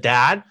easy as a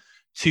dad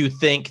to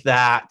think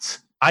that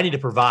I need to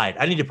provide.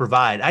 I need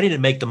to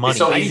make the money. It's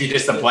so easy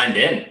just to blend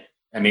in.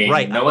 I mean,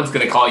 right. No one's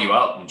going to call you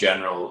out in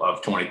general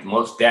of 20.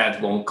 Most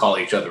dads won't call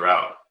each other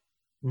out.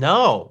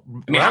 No. I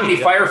mean, right. How many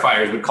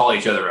firefighters would call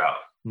each other out?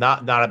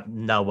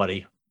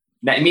 Nobody.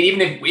 I mean,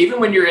 even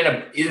when you're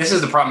this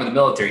is the problem with the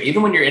military,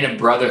 even when you're in a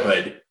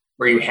brotherhood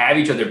where you have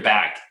each other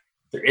back,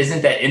 there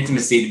isn't that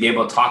intimacy to be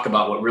able to talk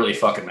about what really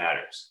fucking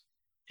matters.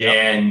 Yep.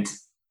 And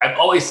I've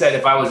always said,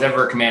 if I was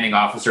ever a commanding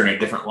officer in a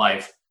different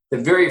life, the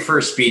very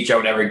first speech I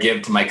would ever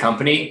give to my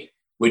company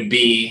would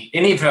be,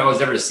 and even if I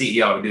was ever a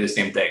CEO, I would do the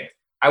same thing.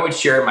 I would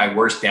share my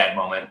worst dad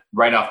moment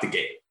right off the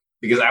gate,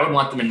 because I would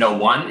want them to know,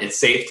 one, it's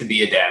safe to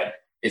be a dad.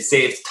 It's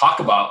safe to talk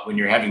about when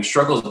you're having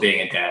struggles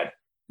being a dad,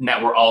 and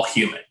that we're all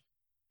human.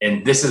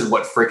 And this is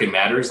what freaking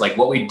matters. Like,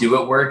 what we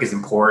do at work is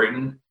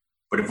important,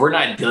 but if we're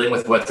not dealing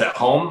with what's at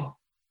home,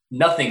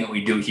 nothing that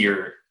we do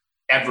here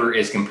ever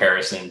is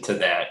comparison to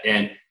that.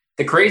 And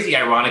the crazy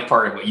ironic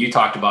part of what you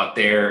talked about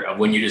there, of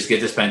when you just get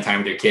to spend time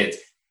with your kids,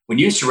 when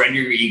you surrender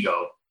your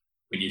ego,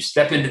 when you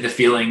step into the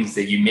feelings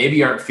that you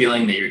maybe aren't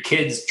feeling, that your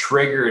kids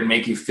trigger and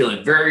make you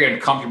feel very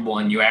uncomfortable,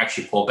 and you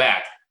actually pull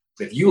back.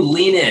 If you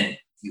lean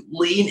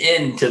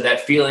into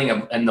that feeling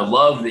of, and the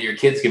love that your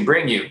kids can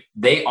bring you,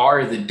 they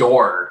are the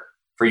door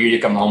for you to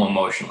come home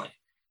emotionally.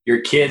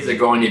 Your kids are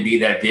going to be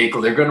that vehicle.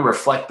 They're going to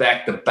reflect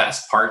back the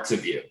best parts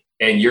of you.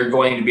 And you're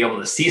going to be able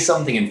to see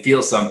something and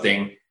feel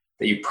something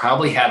that you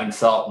probably haven't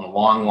felt in a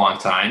long, long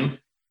time.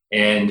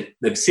 And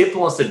the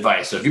simplest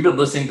advice, so if you've been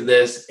listening to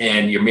this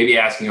and you're maybe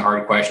asking a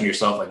hard question to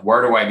yourself, like,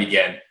 where do I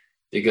begin?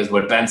 Because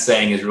what Ben's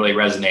saying is really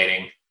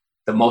resonating.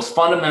 The most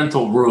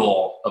fundamental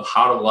rule of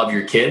how to love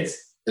your kids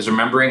is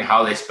remembering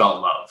how they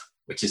spell love,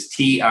 which is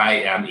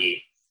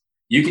T-I-M-E.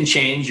 You can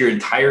change your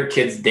entire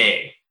kid's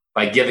day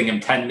by giving him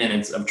 10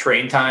 minutes of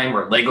train time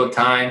or Lego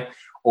time.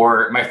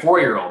 Or my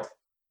 4-year-old,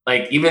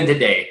 like, even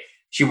today,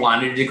 she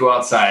wanted to go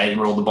outside and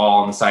roll the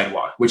ball on the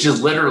sidewalk, which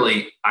is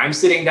literally, I'm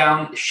sitting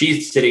down,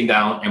 she's sitting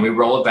down, and we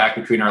roll it back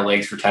between our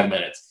legs for 10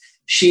 minutes.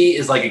 She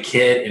is like a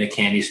kid in a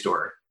candy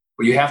store.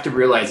 What you have to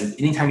realize is,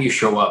 anytime you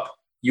show up,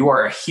 you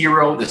are a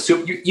hero.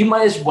 You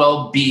might as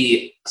well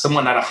be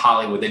someone out of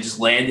Hollywood that just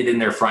landed in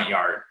their front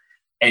yard,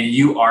 and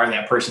you are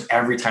that person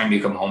every time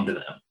you come home to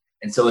them.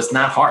 And so it's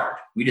not hard.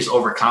 We just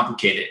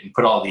overcomplicate it and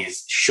put all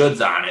these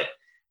shoulds on it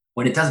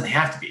when it doesn't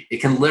have to be.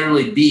 It can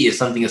literally be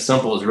something as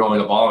simple as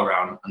rolling a ball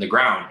around on the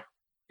ground,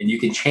 and you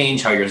can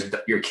change how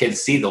your kids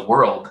see the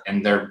world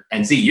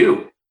and see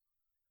you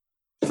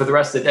for the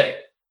rest of the day.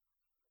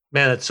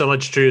 Man, that's so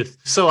much truth.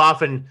 So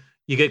often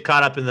you get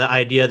caught up in the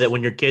idea that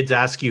when your kids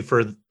ask you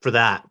for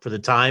the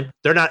time,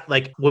 they're not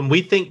like, when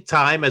we think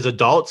time as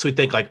adults, we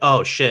think like,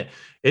 oh shit,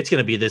 it's going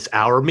to be this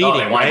hour meeting.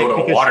 They want to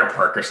go to a water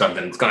park or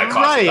something. It's going to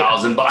cost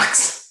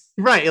 $1,000.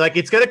 Right. Like,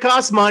 it's going to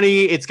cost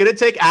money. It's going to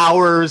take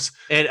hours.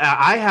 And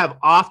I have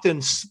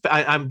often,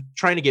 I'm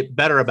trying to get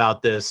better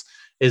about this,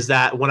 is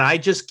that when I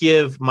just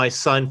give my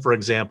son, for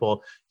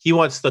example, he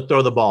wants to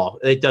throw the ball.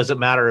 It doesn't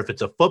matter if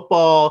it's a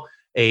football,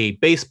 a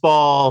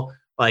baseball,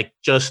 like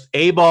just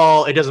a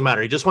ball. It doesn't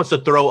matter. He just wants to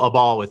throw a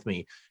ball with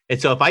me. And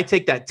so if I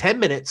take that 10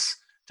 minutes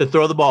to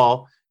throw the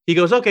ball, he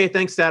goes, okay,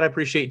 thanks, Dad. I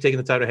appreciate you taking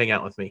the time to hang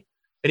out with me.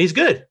 And he's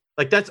good.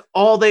 Like, that's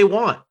all they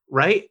want.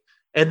 Right.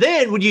 And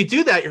then when you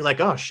do that, you're like,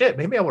 oh shit,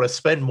 maybe I want to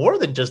spend more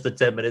than just the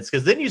 10 minutes.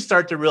 Because then you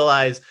start to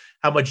realize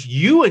how much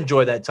you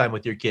enjoy that time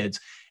with your kids.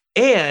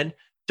 And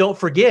don't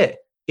forget,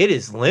 it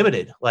is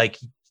limited. Like,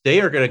 they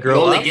are going to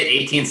grow up. You only get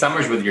 18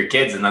 summers with your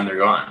kids, and then they're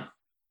gone.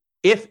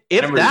 If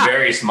that,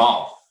 very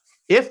small.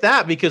 If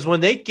that, because when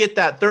they get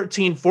that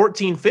 13,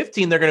 14,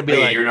 15, they're going to be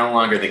like, you're no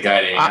longer the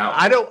guy to hang out.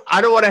 I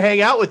don't want to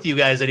hang out with you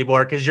guys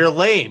anymore because you're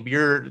lame.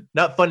 You're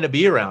not fun to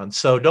be around.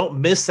 So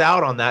don't miss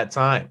out on that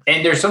time.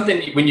 And there's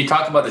something when you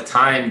talk about the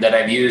time that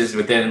I've used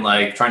within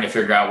like trying to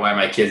figure out why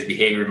my kids'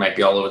 behavior might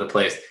be all over the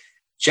place.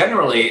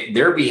 Generally,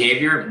 their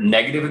behavior,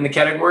 negative in the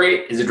category,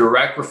 is a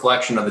direct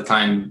reflection of the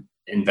time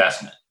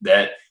investment.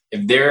 That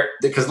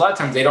because a lot of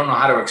times they don't know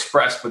how to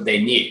express what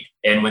they need.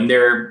 And when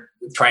they're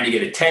trying to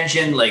get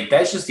attention, like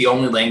that's just the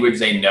only language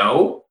they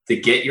know to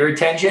get your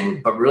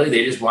attention, but really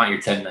they just want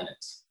your 10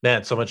 minutes.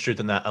 Man, so much truth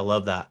in that. I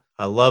love that.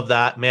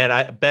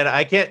 Man, Ben,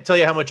 I can't tell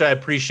you how much I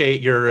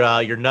appreciate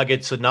your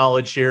nuggets of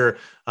knowledge here,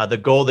 the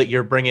goal that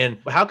you're bringing.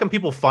 How can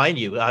people find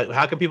you?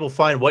 How can people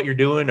find what you're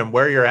doing and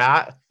where you're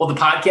at? Well, the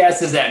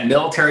podcast is at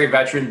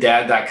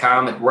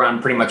militaryveterandad.com. We're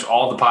on pretty much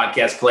all the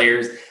podcast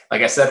players.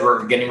 Like I said,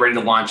 we're getting ready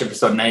to launch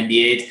episode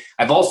 98.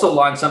 I've also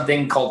launched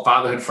something called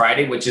Fatherhood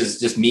Friday, which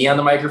is just me on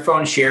the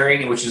microphone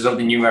sharing, which is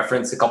something you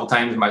referenced a couple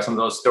times in some of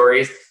those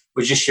stories,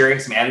 which is sharing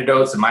some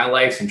anecdotes in my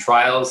life, some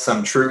trials,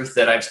 some truth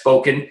that I've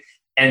spoken.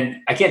 And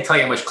I can't tell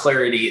you how much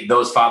clarity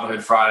those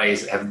Fatherhood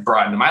Fridays have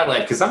brought into my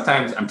life, because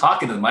sometimes I'm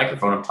talking to the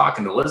microphone, I'm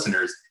talking to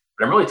listeners,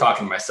 but I'm really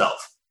talking to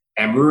myself.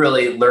 I'm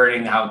really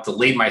learning how to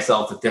lead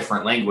myself with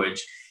different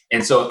language.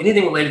 And so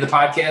anything related to the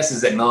podcast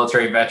is at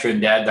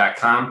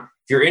militaryveterandad.com.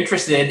 If you're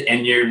interested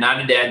and you're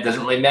not a dad,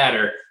 doesn't really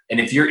matter. And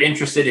if you're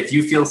interested, if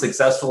you feel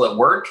successful at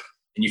work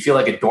and you feel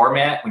like a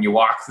doormat when you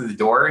walk through the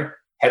door,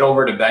 head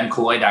over to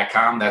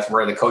benkilloy.com. That's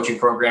where the coaching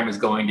program is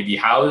going to be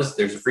housed.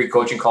 There's a free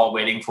coaching call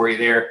waiting for you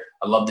there.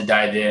 I'd love to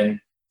dive in,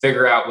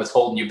 figure out what's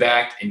holding you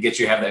back, and get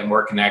you to have that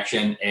more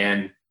connection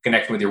and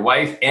connection with your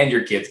wife and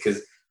your kids.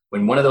 Because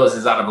when one of those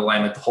is out of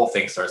alignment, the whole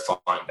thing starts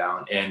falling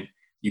down. And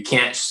you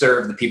can't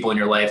serve the people in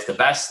your life the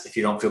best if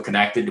you don't feel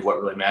connected to what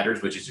really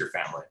matters, which is your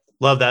family.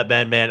 Love that,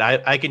 Ben, man.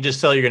 I can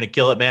just tell you're going to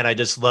kill it, man. I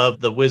just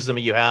love the wisdom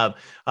that you have.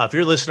 If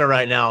you're listening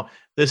right now,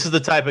 this is the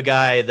type of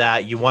guy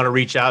that you want to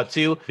reach out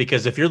to,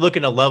 because if you're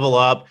looking to level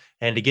up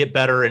and to get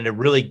better and to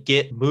really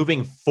get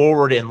moving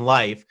forward in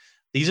life,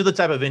 these are the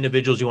type of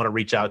individuals you want to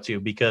reach out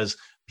to, because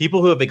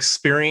people who have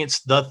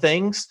experienced the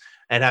things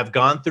and have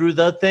gone through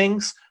the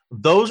things,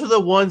 those are the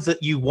ones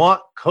that you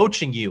want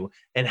coaching you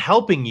and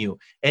helping you.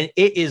 And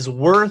it is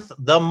worth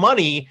the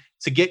money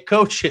to get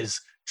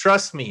coaches.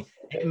 Trust me.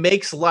 It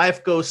makes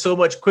life go so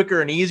much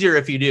quicker and easier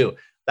if you do.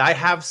 I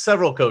have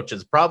several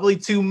coaches, probably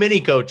too many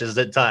coaches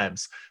at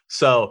times.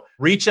 So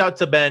reach out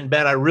to Ben.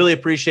 Ben, I really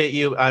appreciate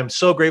you. I'm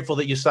so grateful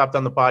that you stopped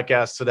on the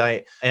podcast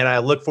tonight. And I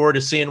look forward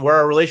to seeing where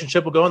our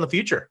relationship will go in the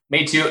future.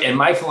 Me too. And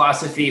my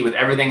philosophy with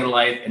everything in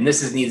life, and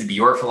this needs to be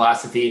your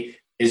philosophy,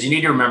 is you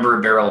need to remember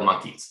a barrel of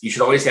monkeys. You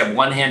should always have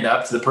one hand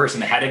up to the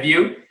person ahead of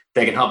you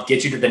that can help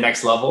get you to the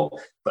next level,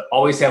 but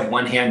always have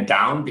one hand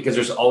down, because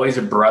there's always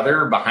a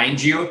brother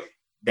behind you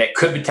that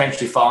could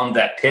potentially fall into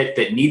that pit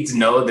that needs to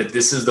know that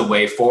this is the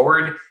way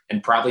forward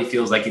and probably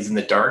feels like he's in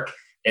the dark.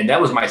 And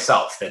that was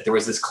myself, that there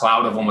was this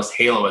cloud of almost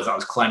halo as I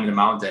was climbing the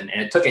mountain. And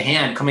it took a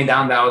hand coming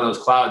down out of those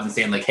clouds and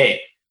saying like,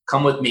 hey,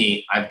 come with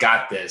me. I've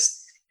got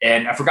this.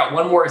 And I forgot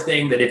one more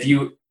thing, that if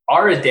you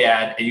are a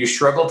dad and you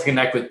struggle to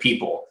connect with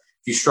people,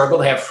 if you struggle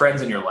to have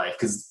friends in your life,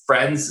 because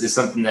friends is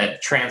something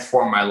that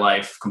transformed my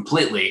life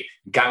completely,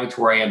 got me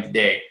to where I am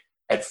today.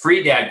 At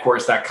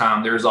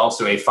freedadcourse.com, there's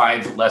also a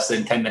 5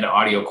 lesson, 10-minute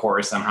audio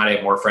course on how to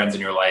have more friends in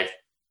your life.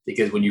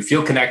 Because when you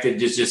feel connected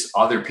to just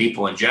other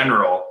people in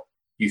general,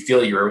 you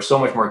feel you're so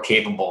much more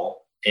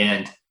capable,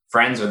 and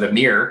friends are the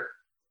mirror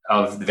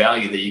of the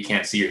value that you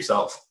can't see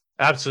yourself.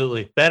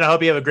 Absolutely. Ben, I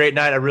hope you have a great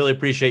night. I really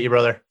appreciate you,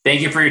 brother.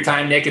 Thank you for your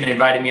time, Nick, and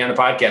inviting me on the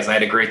podcast. I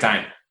had a great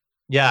time.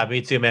 Yeah,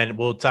 me too, man.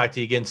 We'll talk to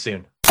you again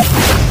soon.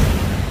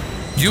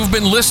 You've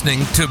been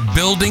listening to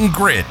Building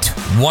Grit,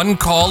 one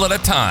call at a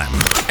time.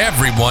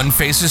 Everyone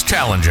faces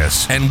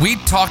challenges, and we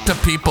talk to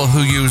people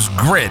who use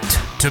grit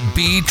to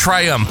be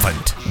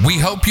triumphant. We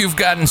hope you've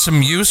gotten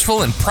some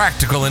useful and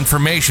practical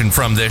information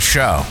from this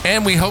show,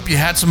 and we hope you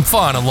had some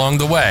fun along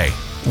the way.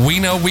 We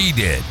know we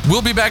did.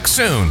 We'll be back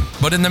soon,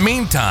 but in the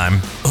meantime,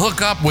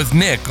 hook up with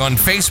Nick on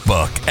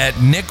Facebook at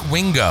Nick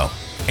Wingo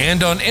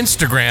and on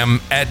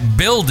Instagram at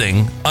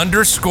building_grit.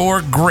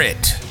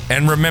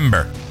 And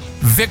remember,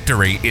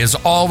 victory is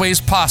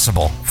always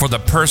possible for the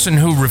person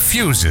who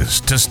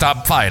refuses to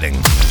stop fighting.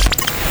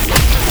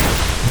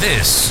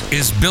 This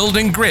is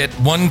Building Grit,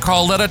 one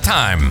call at a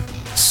time.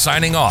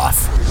 Signing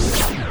off.